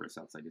Bosporus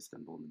outside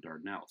Istanbul and the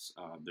Dardanelles.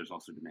 There's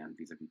also demand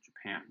vis-a-vis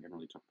Japan. We haven't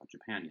really talked about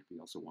Japan yet. We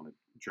also wanted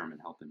German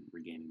help in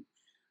regaining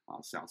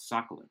South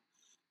Sakhalin.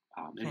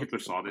 And Hitler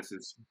saw this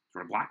as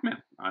sort of blackmail,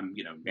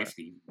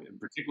 basically,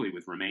 particularly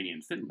with Romania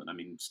and Finland. I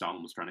mean,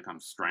 Stalin was trying to kind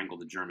of strangle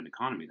the German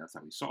economy. That's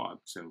how he saw it.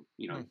 So,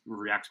 he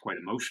reacts quite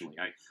emotionally.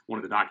 One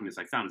of the documents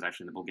I found is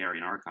actually in the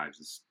Bulgarian archives,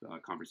 this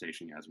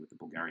conversation he has with the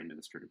Bulgarian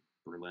minister to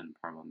Berlin,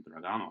 Parvan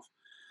Draganov,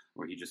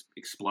 where he just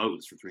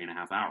explodes for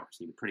 3.5 hours.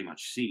 You can pretty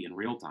much see in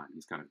real time.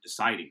 He's kind of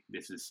deciding,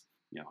 this is,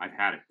 I've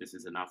had it. This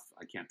is enough.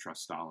 I can't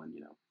trust Stalin.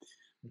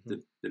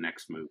 The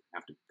next move, I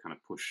have to kind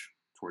of push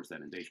towards that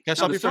invasion. Can I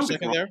stop you for a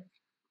second there?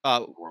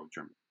 World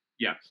Germany.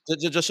 Yeah.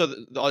 Just so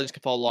the audience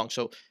can follow along.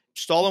 So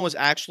Stalin was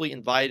actually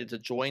invited to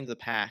join the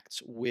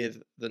pact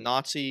with the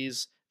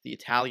Nazis, the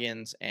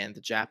Italians, and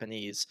the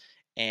Japanese,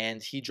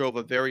 and he drove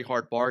a very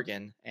hard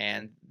bargain,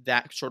 and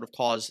that sort of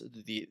caused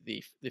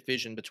the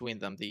fission between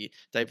them, the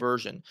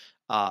diversion,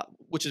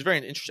 which is very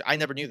interesting. I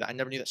never knew that. I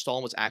never knew that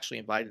Stalin was actually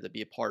invited to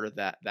be a part of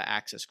the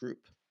Axis group.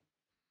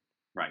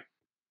 Right.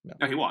 No.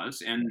 No, he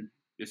was, and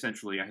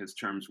essentially his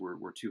terms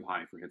were too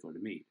high for Hitler to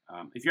meet.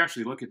 If you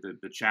actually look at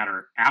the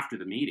chatter after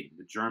the meeting,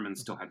 the Germans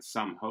still had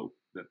some hope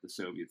that the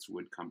Soviets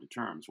would come to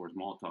terms, whereas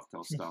Molotov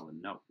tells Stalin,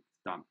 no,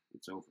 it's done,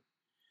 it's over.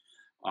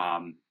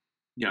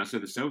 So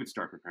the Soviets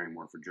start preparing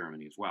more for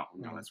Germany as well.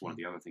 That's one of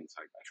Mhm. the other things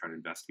I try to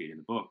investigate in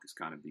the book is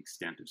kind of the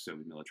extent of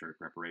Soviet military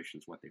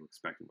preparations, what they were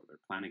expecting, what they're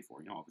planning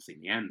for. Obviously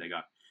in the end they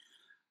got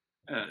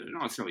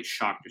not necessarily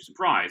shocked or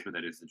surprised, but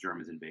that is the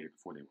Germans invaded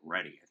before they were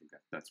ready. I think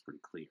that's pretty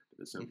clear. But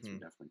the Soviets were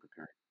Mhm. definitely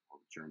preparing for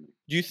Germany.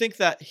 Do you think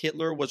that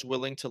Hitler was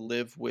willing to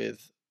live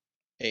with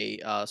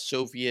a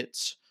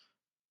Soviet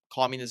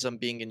communism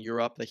being in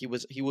Europe, that he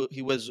was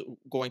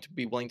going to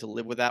be willing to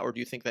live with that, or do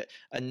you think that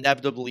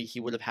inevitably he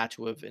would have had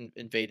to have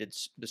invaded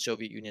the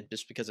Soviet Union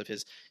just because of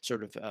his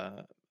sort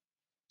of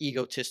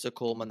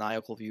egotistical,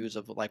 maniacal views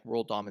of like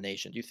world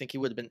domination? Do you think he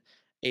would have been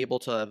able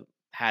to have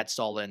had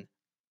Stalin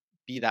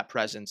be that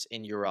presence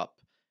in Europe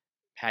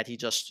had he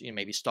just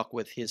maybe stuck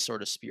with his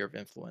sort of sphere of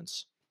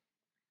influence?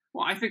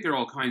 Well, I think there are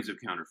all kinds of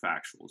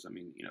counterfactuals. I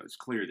mean, it's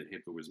clear that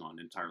Hitler was not an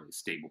entirely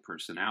stable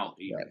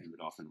personality. Right. He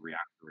would often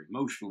react very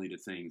emotionally to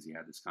things. He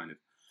had this kind of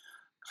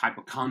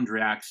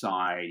hypochondriac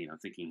side,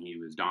 thinking he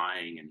was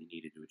dying and he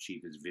needed to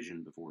achieve his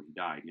vision before he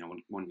died.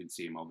 One could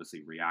see him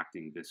obviously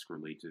reacting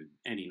viscerally to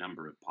any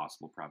number of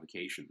possible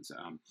provocations.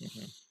 Hmm.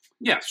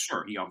 Yes,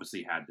 sure, he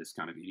obviously had this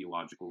kind of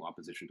ideological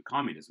opposition to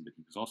communism, but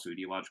he was also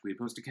ideologically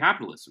opposed to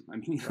capitalism. I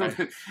mean,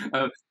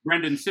 Right.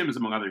 Brendan Sims,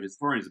 among other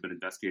historians, have been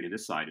investigating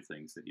this side of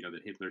things, that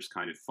Hitler's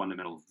kind of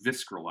fundamental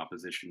visceral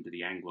opposition to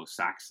the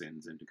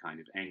Anglo-Saxons and to kind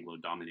of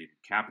Anglo-dominated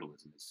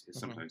capitalism is Hmm.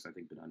 sometimes, I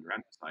think, been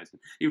underemphasized.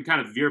 And he would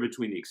kind of veer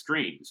between the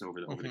extremes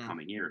over the Hmm.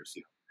 coming years.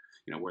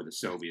 Where the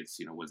Soviets,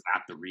 was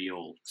at the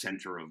real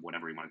center of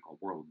whatever you might call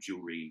world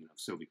Jewry,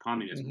 Soviet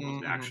communism, was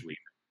Hmm. actually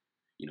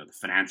the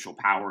financial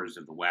powers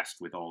of the West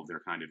with all of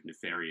their kind of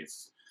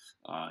nefarious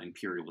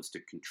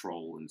imperialistic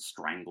control and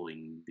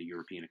strangling the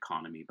European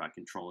economy by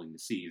controlling the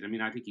seas. I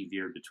mean, I think he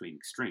veered between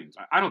extremes.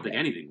 I don't think Yeah.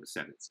 anything was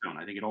set in stone.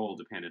 I think it all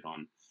depended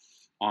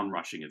on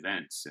rushing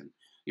events. And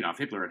if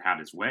Hitler had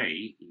his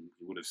way, he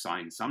would have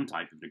signed some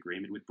type of an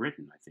agreement with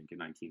Britain, I think, in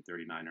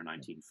 1939 or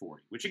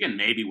 1940, which again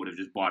maybe would have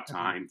just bought Hmm.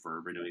 time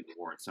for renewing the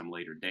war at some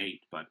later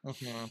date. But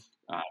Hmm.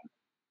 uh,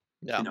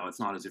 Yeah. it's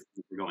not as if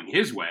it were going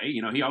his way.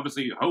 He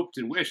obviously hoped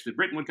and wished that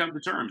Britain would come to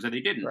terms, and they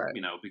didn't. Right.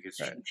 Because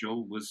Right.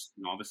 Churchill was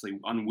obviously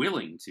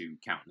unwilling to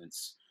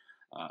countenance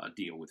a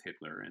deal with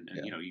Hitler, and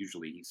Yeah.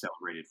 usually he's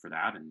celebrated for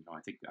that, and I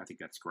think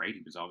that's great.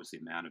 He was obviously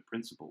a man of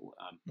principle.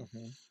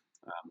 Hmm.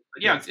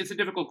 But yeah, Yeah. it's a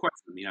difficult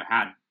question.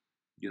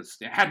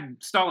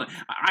 Had Stalin,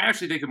 I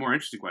actually think a more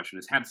interesting question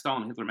is had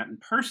Stalin and Hitler met in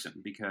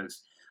person,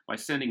 because by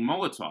sending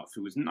Molotov,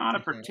 who was not a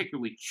Hmm.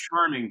 particularly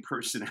charming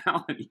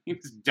personality, he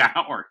was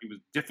dour, he was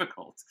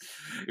difficult.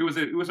 It was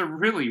a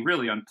really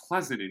really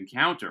unpleasant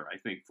encounter, I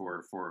think,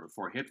 for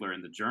Hitler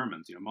and the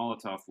Germans.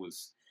 Molotov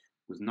was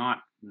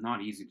not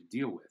easy to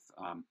deal with.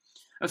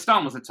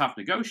 Stalin was a tough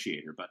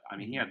negotiator, but I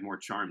mean he Hmm. had more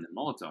charm than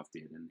Molotov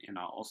did, and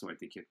also I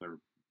think Hitler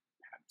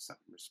had some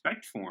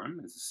respect for him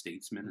as a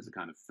statesman, as a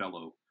kind of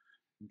fellow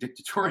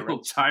dictatorial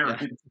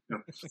Tyrant. Yeah.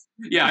 tyrant.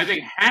 Yeah, I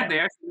think had Yeah. they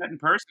actually met in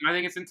person, I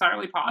think it's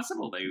entirely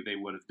possible they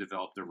would have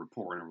developed a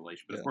rapport and a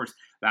relation. But of Yeah. course,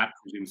 that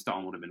presumes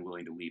Stalin would have been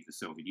willing to leave the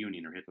Soviet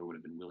Union, or Hitler would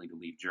have been willing to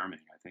leave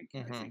Germany. I think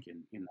Hmm.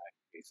 in that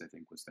case, I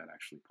think was that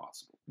actually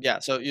possible. Yeah,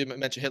 so you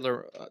mentioned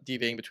Hitler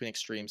deviating between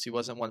extremes. He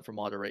wasn't one for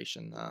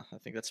moderation. I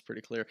think that's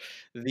pretty clear.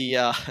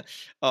 The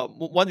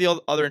one of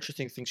the other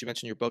interesting things you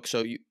mentioned in your book.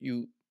 So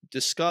you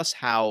discuss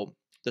how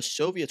the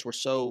Soviets were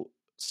so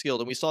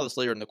skilled, and we saw this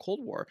later in the Cold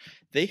War.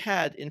 They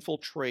had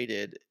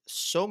infiltrated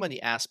so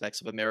many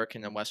aspects of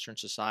American and Western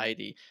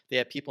society. They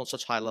had people in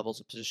such high levels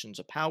of positions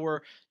of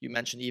power. You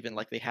mentioned even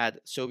like they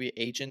had Soviet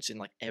agents in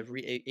like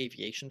every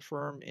aviation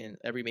firm, in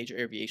every major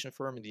aviation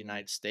firm in the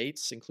United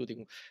States,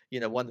 including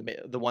one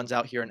of the ones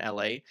out here in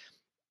LA.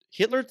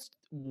 Hitler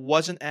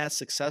wasn't as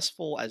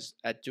successful as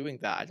at doing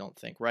that, I don't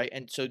think, right?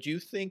 And so, do you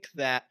think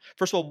that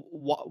first of all,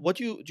 what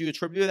do you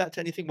attribute that to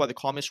anything? Why the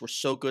communists were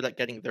so good at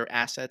getting their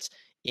assets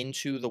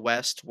into the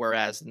West,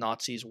 whereas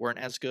Nazis weren't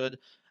as good,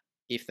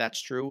 if that's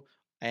true?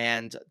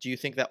 And do you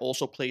think that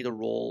also played a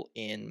role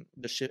in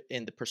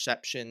in the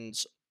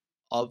perceptions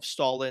of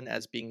Stalin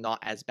as being not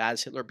as bad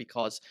as Hitler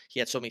because he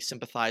had so many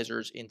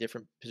sympathizers in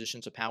different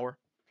positions of power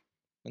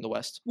in the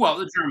West? Well,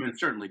 the Germans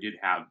certainly did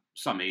have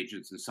some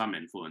agents and some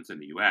influence in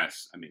the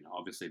U.S. I mean,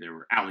 obviously there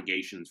were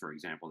allegations, for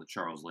example, that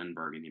Charles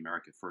Lindbergh and the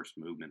America First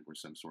movement were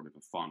some sort of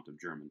a font of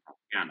German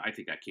propaganda. I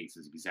think that case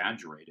is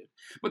exaggerated,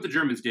 but the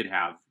Germans did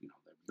have,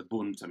 the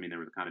Bund. I mean, there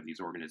were kind of these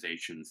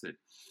organizations that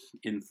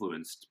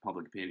influenced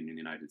public opinion in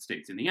the United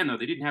States. In the end, though,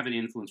 they didn't have any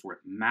influence where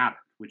it mattered,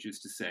 which is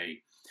to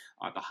say,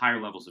 the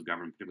higher levels of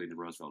government, particularly the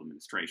Roosevelt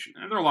administration.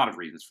 And there are a lot of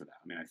reasons for that.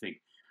 I mean, I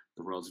think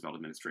the Roosevelt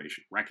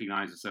administration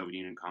recognized the Soviet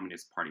Union.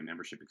 Communist Party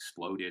membership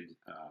exploded.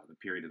 The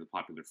period of the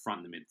Popular Front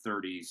in the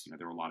mid-30s,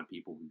 there were a lot of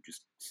people who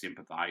just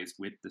sympathized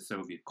with the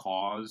Soviet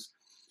cause.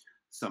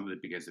 Some of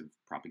it because of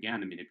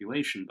propaganda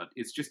manipulation, but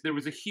it's just there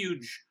was a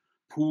huge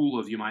pool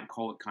of, you might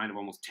call it kind of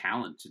almost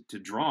talent to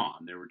draw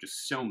on. There were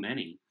just so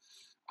many.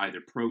 either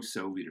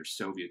pro-Soviet or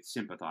Soviet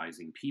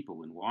sympathizing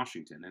people in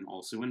Washington and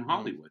also in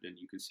Hollywood. And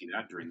you can see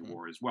that during the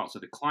war as well. So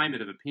the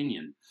climate of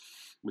opinion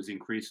was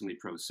increasingly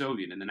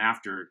pro-Soviet. And then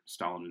after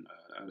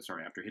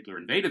after Hitler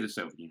invaded the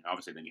Soviet Union,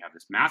 obviously then you have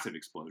this massive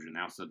explosion.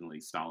 Now suddenly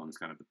Stalin's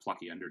kind of the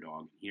plucky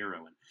underdog and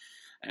hero.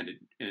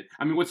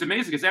 I mean, what's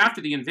amazing is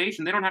after the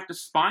invasion, they don't have to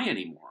spy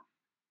anymore.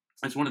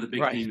 That's one of the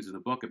big themes of the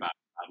book about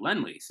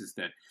Lend-Lease, is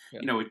that,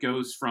 it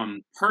goes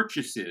from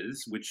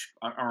purchases, which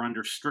are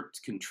under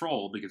strict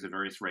control because of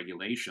various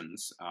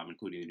regulations,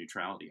 including the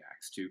Neutrality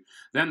Acts, to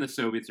then the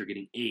Soviets are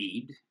getting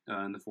aid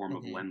in the form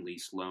of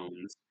Lend-Lease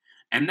loans.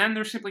 And then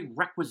they're simply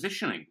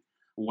requisitioning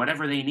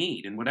whatever they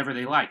need and whatever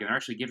they like. And they're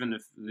actually given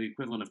the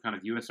equivalent of kind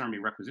of U.S. Army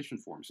requisition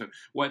forms. So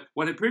what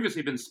had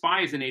previously been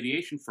spies and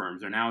aviation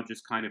firms are now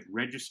just kind of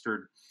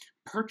registered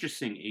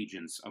purchasing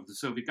agents of the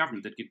Soviet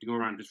government that get to go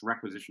around and just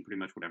requisition pretty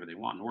much whatever they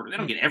want in order. They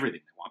don't get everything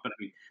they want, but I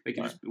mean, they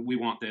can just, we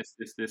want this,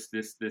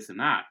 and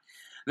that.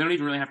 They don't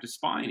even really have to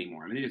spy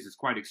anymore. I mean, it's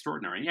quite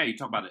extraordinary. And yeah, you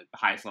talk about the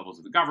highest levels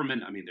of the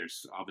government. I mean,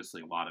 there's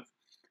obviously a lot of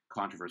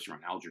controversy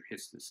around Alger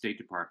Hiss in the State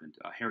Department.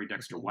 Harry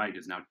Dexter White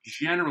is now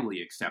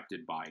generally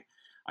accepted by,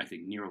 I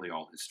think, nearly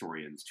all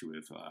historians to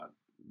have,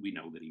 we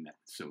know that he met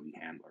with Soviet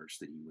handlers,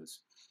 that he was.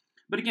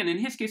 But again, in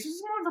his case, this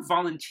is more of a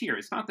volunteer.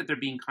 It's not that they're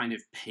being kind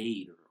of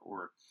paid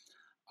or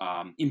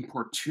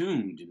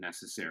importuned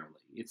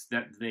necessarily. It's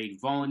that they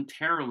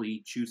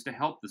voluntarily choose to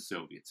help the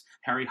Soviets.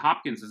 Harry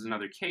Hopkins is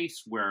another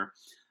case where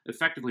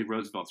effectively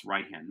Roosevelt's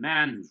right-hand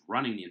man, who's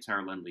running the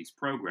entire Lend-Lease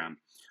program,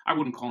 I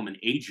wouldn't call him an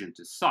agent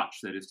as such.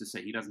 That is to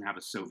say, he doesn't have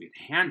a Soviet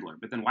handler.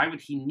 But then why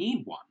would he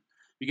need one?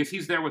 Because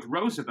he's there with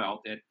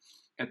Roosevelt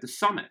at the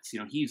summits.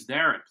 He's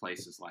there at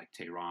places like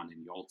Tehran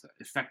and Yalta,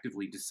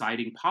 effectively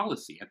deciding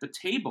policy at the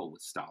table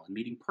with Stalin,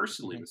 meeting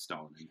personally with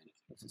Stalin in many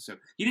cases. So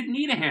he didn't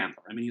need a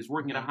handler. I mean, he's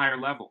working at a higher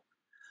level.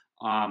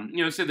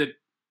 So that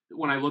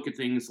when I look at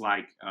things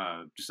like,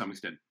 to some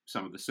extent,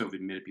 some of the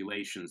Soviet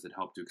manipulations that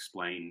help to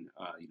explain,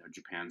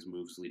 Japan's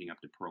moves leading up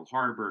to Pearl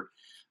Harbor,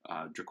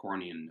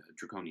 draconian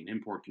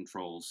import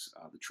controls,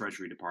 the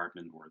Treasury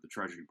Department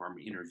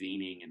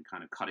intervening and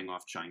kind of cutting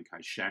off Chiang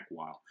Kai-shek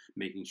while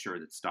making sure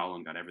that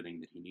Stalin got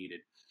everything that he needed.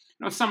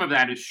 Some of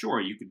that is,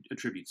 sure, you could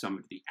attribute some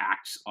of the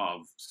acts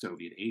of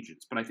Soviet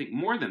agents. But I think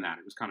more than that,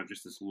 it was kind of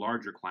just this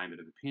larger climate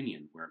of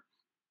opinion where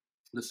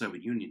the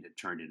Soviet Union had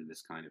turned into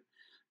this kind of,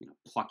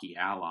 plucky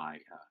ally,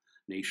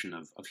 nation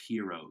of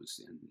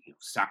heroes, and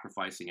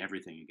sacrificing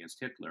everything against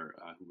Hitler,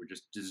 who were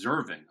just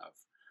deserving of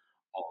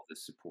all of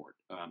this support.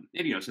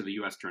 So the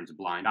U.S. turns a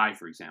blind eye,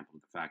 for example, to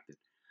the fact that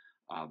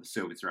the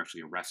Soviets are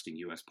actually arresting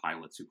U.S.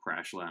 pilots who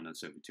crash land on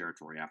Soviet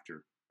territory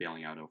after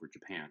bailing out over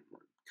Japan, or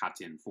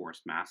Katyn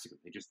forced massacre.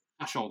 They just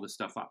hush all this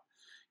stuff up,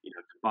 to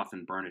buff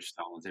and burnish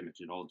Stalin's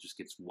image. It all just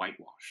gets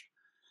whitewashed.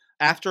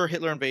 After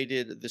Hitler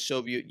invaded the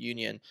Soviet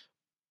Union,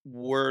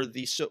 were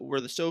the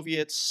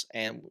Soviets,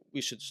 and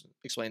we should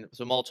explain,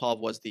 so Molotov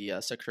was the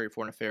Secretary of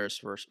Foreign Affairs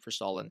for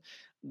Stalin.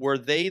 Were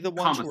they the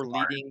ones who were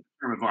leading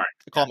the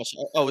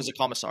Commissar? Oh, it was a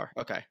Commissar.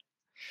 Okay.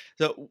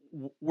 So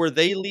were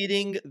they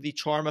leading the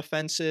Charm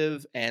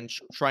Offensive and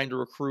trying to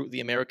recruit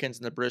the Americans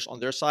and the British on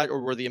their side,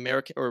 or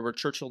were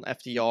Churchill and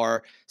FDR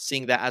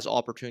seeing that as an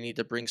opportunity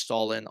to bring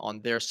Stalin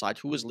on their side?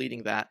 Who was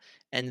leading that?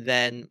 And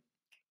then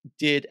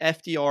did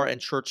FDR and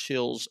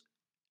Churchill's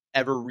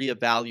ever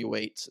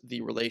reevaluate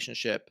the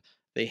relationship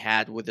they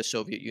had with the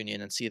Soviet Union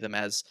and see them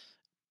as,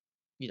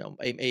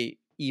 a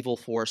evil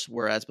force,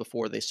 whereas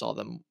before they saw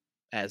them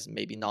as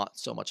maybe not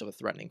so much of a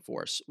threatening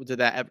force? Did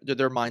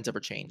their minds ever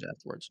change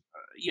afterwards?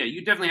 Yeah,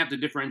 you definitely have to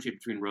differentiate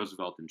between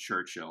Roosevelt and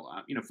Churchill.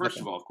 First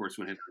of all, of course,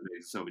 when Hitler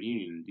invaded the Soviet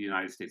Union, the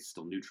United States is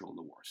still neutral in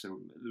the war.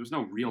 So there was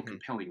no real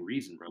compelling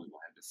reason Roosevelt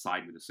had to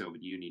side with the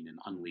Soviet Union and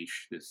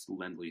unleash this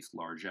Lend-Lease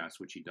largesse,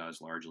 which he does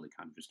largely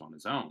kind of just on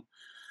his own.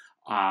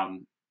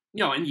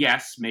 And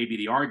yes, maybe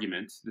the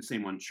argument, the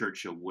same one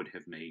Churchill would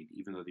have made,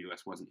 even though the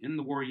U.S. wasn't in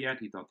the war yet,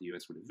 he thought the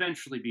U.S. would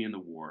eventually be in the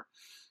war.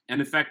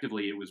 And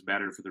effectively, it was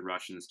better for the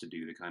Russians to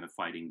do the kind of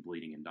fighting,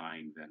 bleeding, and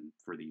dying than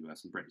for the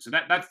U.S. and Britain. So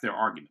that's their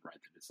argument, right?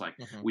 That it's like,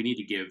 we need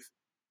to give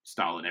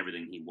Stalin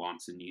everything he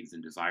wants and needs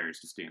and desires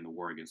to stay in the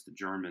war against the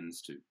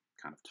Germans, to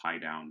kind of tie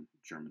down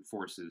German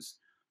forces,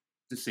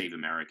 to save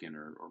American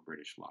or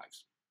British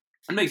lives.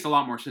 It makes a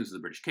lot more sense in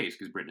the British case,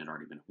 because Britain had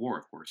already been at war,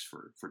 of course,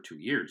 for 2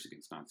 years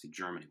against Nazi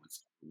Germany when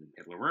Stalin and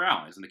Hitler were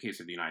allies. In the case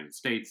of the United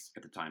States,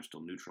 at the time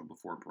still neutral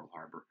before Pearl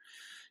Harbor,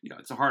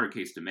 it's a harder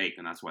case to make,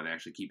 and that's why they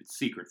actually keep it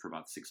secret for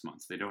about 6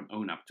 months. They don't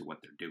own up to what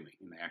they're doing,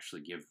 and they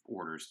actually give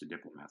orders to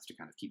diplomats to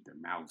kind of keep their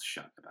mouths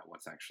shut about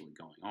what's actually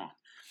going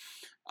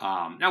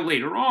on. Now,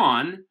 later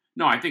on,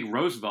 no, I think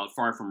Roosevelt,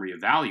 far from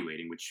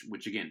reevaluating,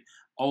 which again,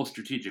 all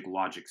strategic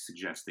logic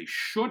suggests they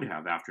should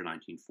have after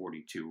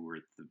 1942, or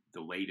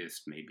the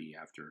latest maybe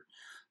after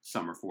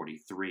summer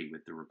 43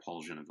 with the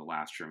repulsion of the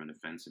last German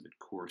offensive at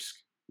Kursk,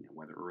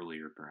 whether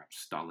earlier,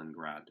 perhaps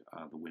Stalingrad,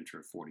 the winter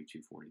of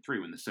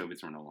 42-43, when the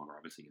Soviets were no longer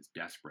obviously as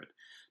desperate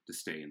to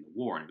stay in the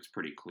war, and it was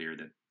pretty clear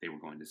that they were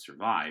going to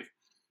survive.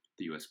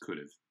 The U.S. could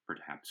have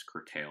perhaps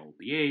curtailed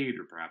the aid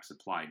or perhaps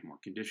applied more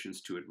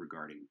conditions to it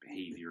regarding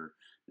behavior,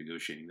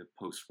 negotiating the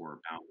post-war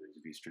boundaries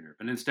of Eastern Europe.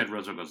 And instead,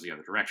 Roosevelt goes the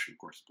other direction, of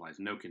course, applies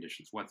no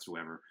conditions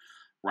whatsoever,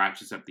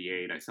 ratchets up the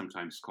aid. I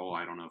sometimes call,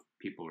 I don't know if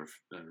people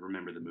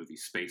remember the movie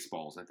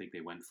Spaceballs. I think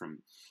they went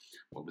from,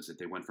 what was it?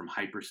 They went from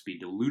hyperspeed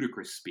to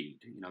ludicrous speed.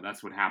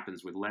 That's what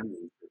happens with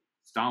Lenin,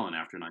 Stalin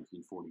after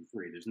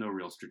 1943. There's no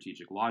real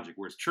strategic logic,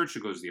 whereas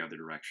Churchill goes the other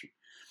direction.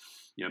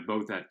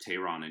 Both at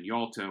Tehran and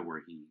Yalta,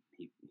 where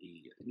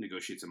he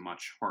negotiates a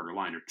much harder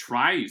line, or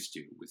tries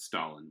to, with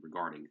Stalin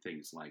regarding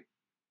things like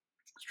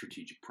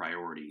strategic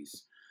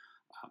priorities,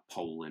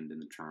 Poland in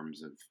the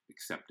terms of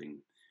accepting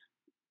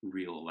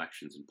real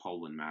elections in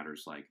Poland,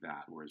 matters like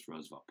that, whereas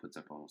Roosevelt puts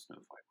up almost no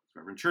fight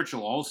whatsoever. And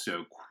Churchill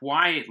also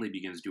quietly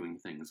begins doing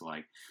things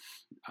like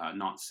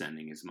not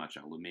sending as much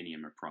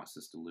aluminium or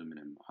processed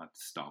aluminum to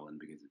Stalin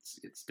because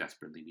it's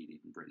desperately needed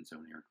in Britain's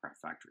own aircraft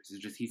factories.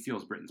 It's just he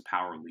feels Britain's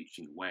power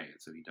leaching away, and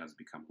so he does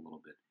become a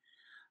little bit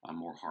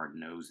more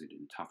hard-nosed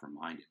and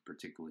tougher-minded,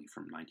 particularly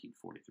from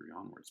 1943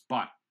 onwards.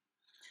 But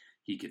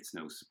he gets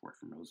no support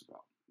from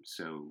Roosevelt.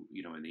 So,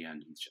 in the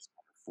end, he's just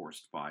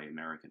forced by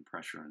American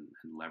pressure and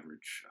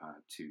leverage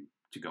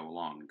to go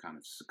along and kind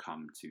of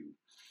succumb to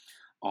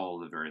all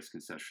the various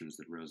concessions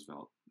that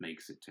Roosevelt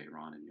makes at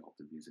Tehran and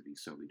Yalta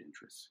vis-a-vis Soviet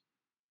interests.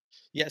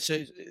 Yeah,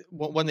 so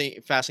one of the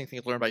fascinating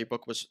things to learn about your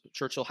book was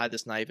Churchill had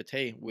this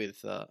naivete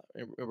with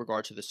in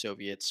regard to the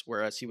Soviets,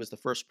 whereas he was the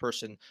first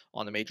person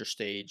on the major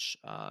stage,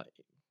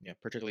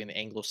 particularly in the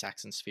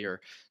Anglo-Saxon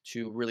sphere,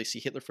 to really see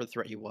Hitler for the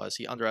threat he was.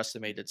 He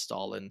underestimated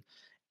Stalin,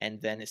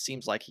 and then it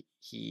seems like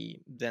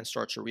he then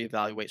starts to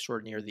reevaluate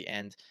sort of near the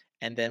end.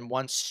 And then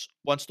once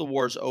the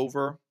war's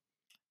over,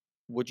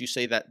 would you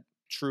say that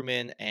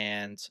Truman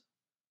and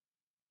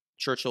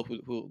Churchill,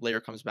 who later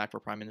comes back for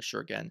prime minister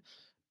again,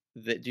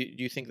 do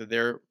you think that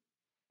their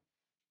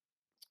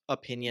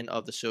opinion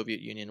of the Soviet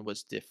Union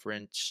was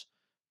different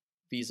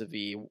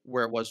vis-a-vis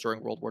where it was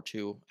during World War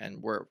II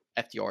and where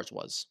FDR's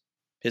was,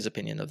 his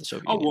opinion of the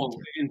Soviet Oh, Union? well,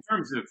 in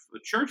terms of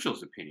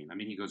Churchill's opinion, I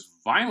mean, he goes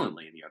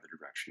violently in the other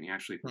direction. He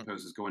actually Hmm.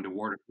 proposes going to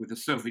war with the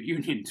Soviet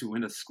Union to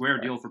win a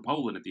square deal for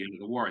Poland at the end of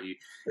the war.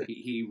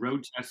 He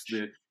road tests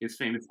his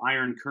famous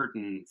Iron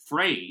Curtain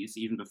phrase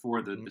even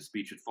before the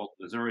speech at Fulton,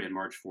 Missouri in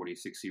March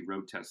 46. He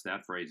road tests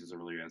that phrase as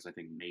early as, I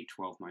think, May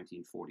 12,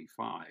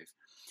 1945.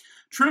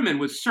 Truman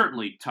was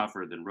certainly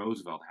tougher than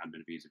Roosevelt had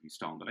been vis-a-vis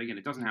Stalin, but again,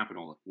 it doesn't happen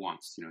all at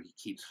once. He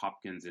keeps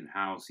Hopkins in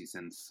house. He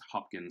sends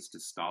Hopkins to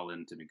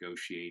Stalin to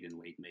negotiate in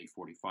late May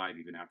 45,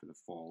 even after the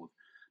fall of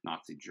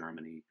Nazi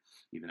Germany,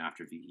 even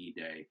after VE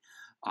Day.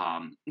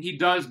 He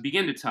does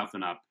begin to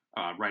toughen up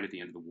right at the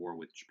end of the war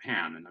with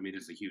Japan. And I mean,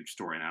 this is a huge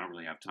story, and I don't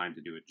really have time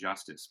to do it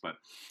justice, but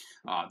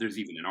there's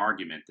even an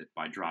argument that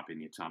by dropping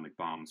the atomic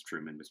bombs,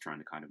 Truman was trying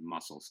to kind of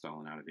muscle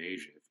Stalin out of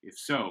Asia. If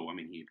so, I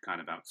mean, he had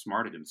kind of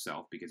outsmarted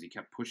himself because he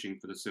kept pushing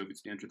for the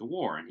Soviets to enter the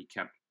war, and he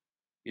kept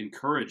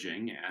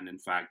encouraging and, in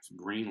fact,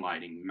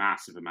 greenlighting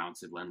massive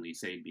amounts of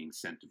Lend-Lease aid being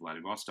sent to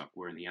Vladivostok,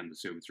 where in the end the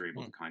Soviets were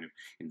able to kind of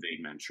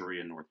invade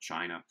Manchuria, North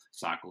China,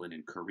 Sakhalin,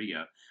 and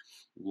Korea,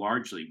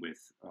 largely with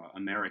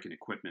American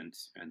equipment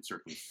and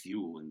certainly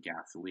fuel and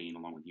gasoline,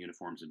 along with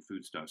uniforms and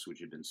foodstuffs,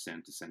 which had been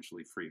sent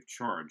essentially free of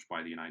charge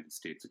by the United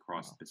States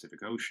across the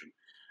Pacific Ocean.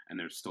 And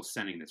they're still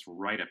sending this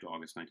right up to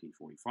August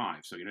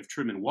 1945. So, if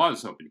Truman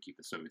was hoping to keep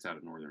the Soviets out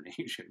of northern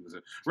Asia, it was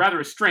a rather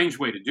a strange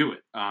way to do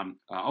it.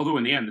 Although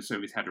in the end, the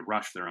Soviets had to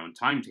rush their own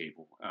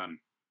timetable,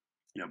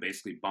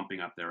 basically bumping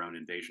up their own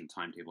invasion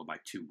timetable by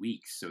 2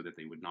 weeks so that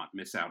they would not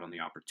miss out on the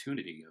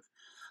opportunity of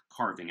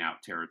carving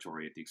out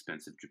territory at the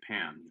expense of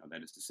Japan.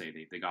 That is to say,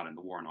 they got in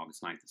the war on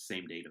August 9th, the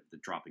same date of the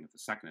dropping of the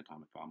second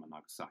atomic bomb on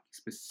Nagasaki,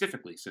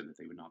 specifically so that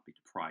they would not be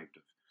deprived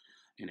of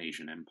an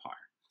Asian empire.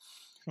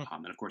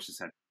 And of course, this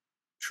had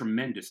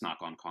tremendous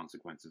knock-on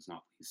consequences,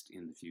 not least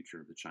in the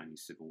future of the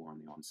Chinese Civil War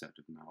and the onset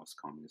of Maoist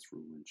communist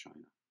rule in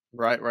China.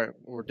 Right.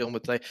 We're dealing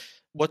with today.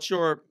 What's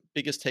your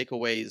biggest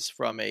takeaways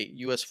from a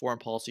U.S. foreign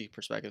policy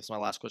perspective? This is my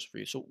last question for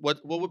you. So, what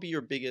would be your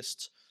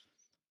biggest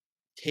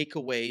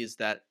takeaways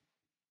that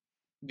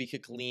we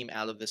could glean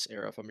out of this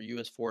era from a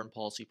U.S. foreign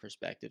policy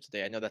perspective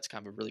today? I know that's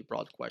kind of a really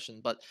broad question,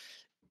 but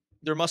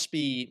there must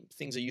be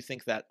things that you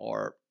think that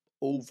are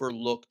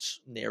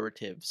overlooked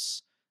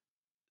narratives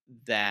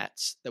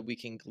that we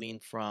can glean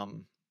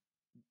from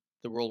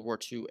the World War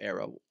II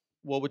era.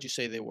 What would you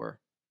say they were?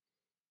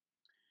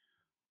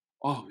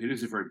 Oh, it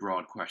is a very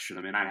broad question.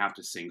 I mean, I'd have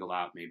to single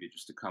out maybe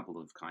just a couple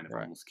of kind of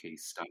Right. almost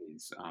case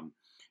studies.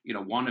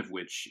 One of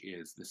which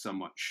is the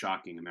somewhat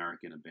shocking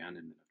American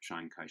abandonment of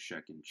Chiang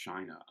Kai-shek in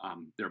China.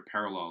 There are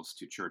parallels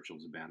to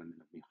Churchill's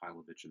abandonment of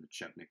Mihailovich and the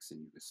Chetniks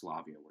in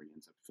Yugoslavia, where he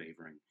ends up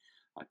favoring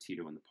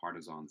Tito and the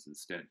partisans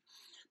instead.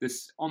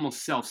 This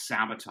almost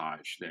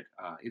self-sabotage that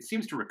it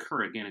seems to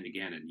recur again and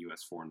again in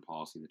U.S. foreign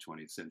policy in the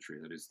 20th century.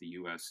 That is, the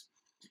U.S.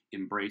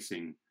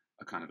 embracing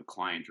a kind of a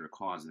client or a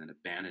cause and then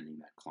abandoning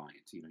that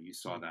client. You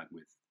saw that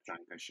with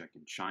Chiang Kai-shek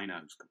in China.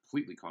 It was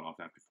completely cut off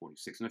after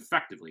 46, and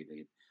effectively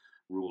they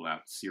ruled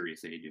out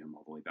serious aid to him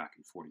all the way back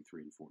in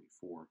 43 and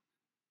 44.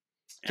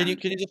 Can you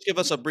just give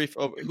us a brief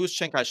who's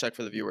Chiang Kai-shek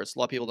for the viewers? A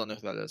lot of people don't know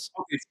who that is.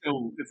 Okay,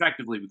 so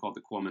effectively we call it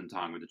the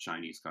Kuomintang, or the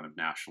Chinese kind of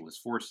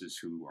nationalist forces,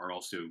 who are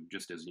also,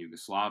 just as in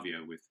Yugoslavia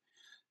with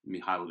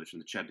Mihailovich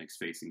and the Chetniks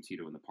facing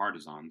Tito and the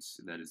partisans,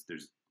 that is,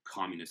 there's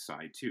communist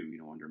side too,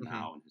 under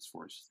Mao and his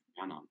forces.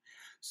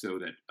 So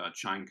that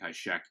Chiang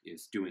Kai-shek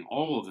is doing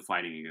all of the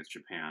fighting against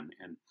Japan,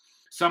 and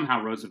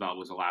somehow Roosevelt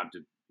was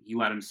he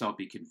let himself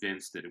be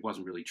convinced that it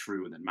wasn't really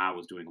true and that Mao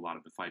was doing a lot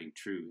of the fighting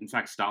true. In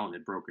fact, Stalin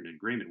had brokered an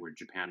agreement where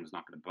Japan was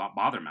not going to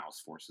bother Mao's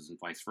forces and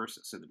vice versa,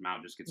 so that Mao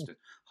just gets to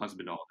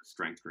husband all of his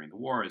strength during the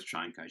war, as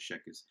Chiang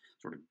Kai-shek is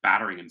sort of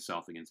battering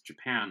himself against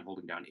Japan,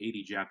 holding down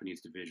 80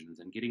 Japanese divisions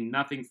and getting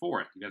nothing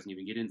for it. He doesn't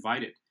even get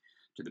invited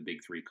to the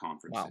Big Three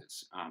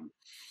conferences. Wow.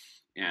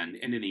 And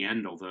in the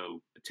end,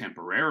 although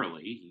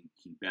temporarily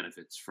he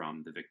benefits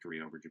from the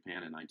victory over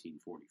Japan in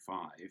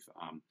 1945,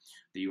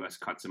 the U.S.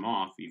 cuts him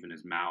off, even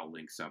as Mao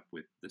links up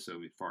with the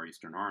Soviet Far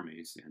Eastern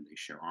armies, and they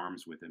share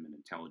arms with him and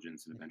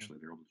intelligence, and eventually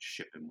they're able to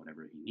ship him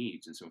whatever he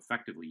needs. And so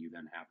effectively you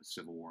then have a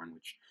civil war in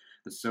which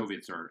the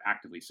Soviets are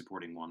actively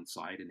supporting one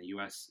side and the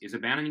U.S. is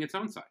abandoning its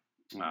own side,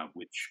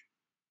 which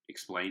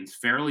explains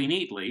fairly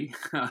neatly.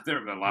 There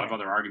are a lot of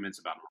other arguments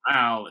about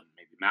morale, and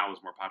maybe Mao was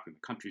more popular in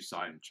the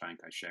countryside and Chiang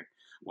Kai-shek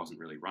wasn't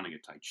really running a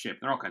tight ship.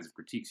 There are all kinds of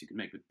critiques you can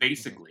make, but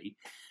basically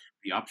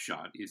the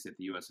upshot is that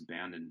the U.S.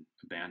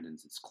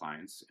 abandons its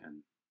clients, and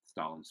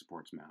Stalin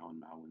supports Mao, and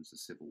Mao wins the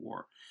Civil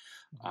War.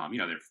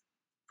 There are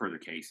further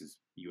cases.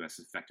 The U.S.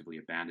 effectively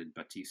abandoned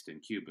Batista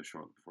in Cuba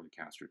shortly before the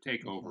Castro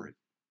takeover. It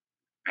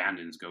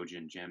abandons Go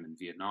Jin Jim in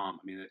Vietnam.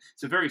 I mean,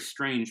 it's a very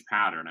strange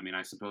pattern. I mean,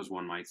 I suppose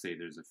one might say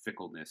there's a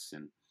fickleness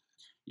in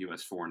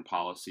U.S. foreign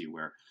policy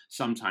where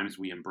sometimes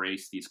we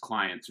embrace these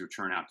clients who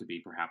turn out to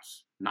be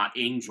perhaps not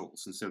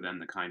angels, and so then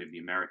the kind of the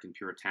American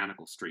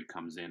puritanical streak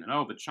comes in,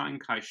 and but Chiang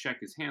Kai-shek,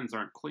 his hands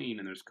aren't clean,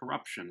 and there's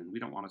corruption, and we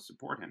don't want to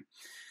support him.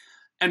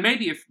 And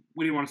maybe if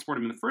we didn't want to support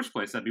him in the first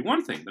place, that'd be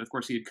one thing, but of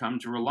course he had come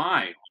to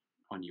rely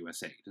on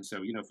U.S. aid, and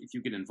so if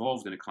you get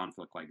involved in a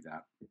conflict like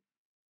that,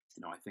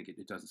 I think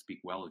it doesn't speak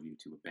well of you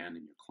to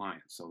abandon your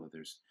clients. So that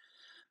there's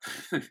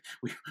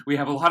we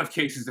have a lot of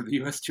cases of the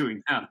U.S.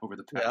 doing that over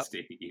the past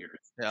 8 years,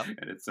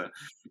 and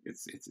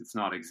it's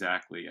not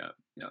exactly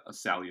a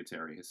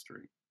salutary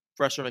history.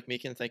 Professor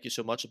McMeekin, thank you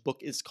so much. The book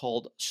is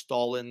called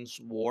Stalin's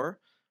War.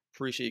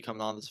 Appreciate you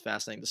coming on. This is a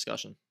fascinating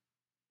discussion.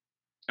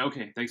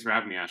 Okay, thanks for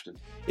having me, Ashton.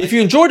 If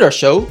you enjoyed our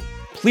show,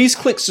 please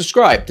click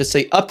subscribe to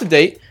stay up to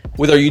date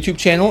with our YouTube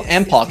channel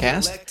and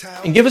podcast,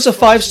 and give us a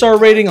 5-star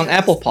rating on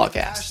Apple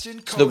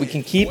Podcasts so that we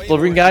can keep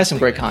delivering guys some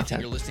great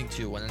content.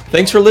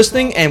 Thanks for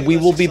listening, and we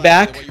will be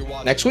back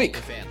next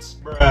week.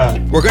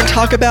 We're going to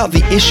talk about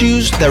the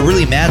issues that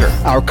really matter.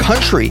 Our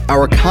country,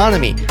 our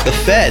economy, the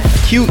Fed,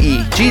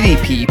 QE,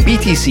 GDP,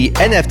 BTC,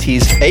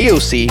 NFTs,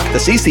 AOC, the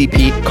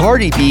CCP,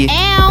 Cardi B,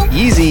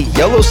 Yeezy,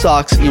 Yellow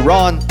Socks,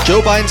 Iran, Joe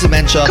Biden's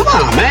dementia, come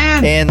on,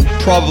 man, and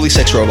probably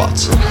sex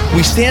robots.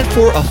 We stand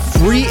for a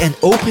free and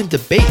open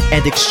debate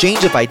and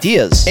exchange of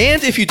ideas.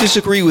 And if you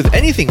disagree with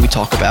anything we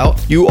talk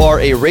about, you are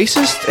a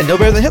racist and no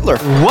better than Hitler.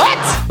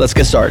 What? Let's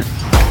get started.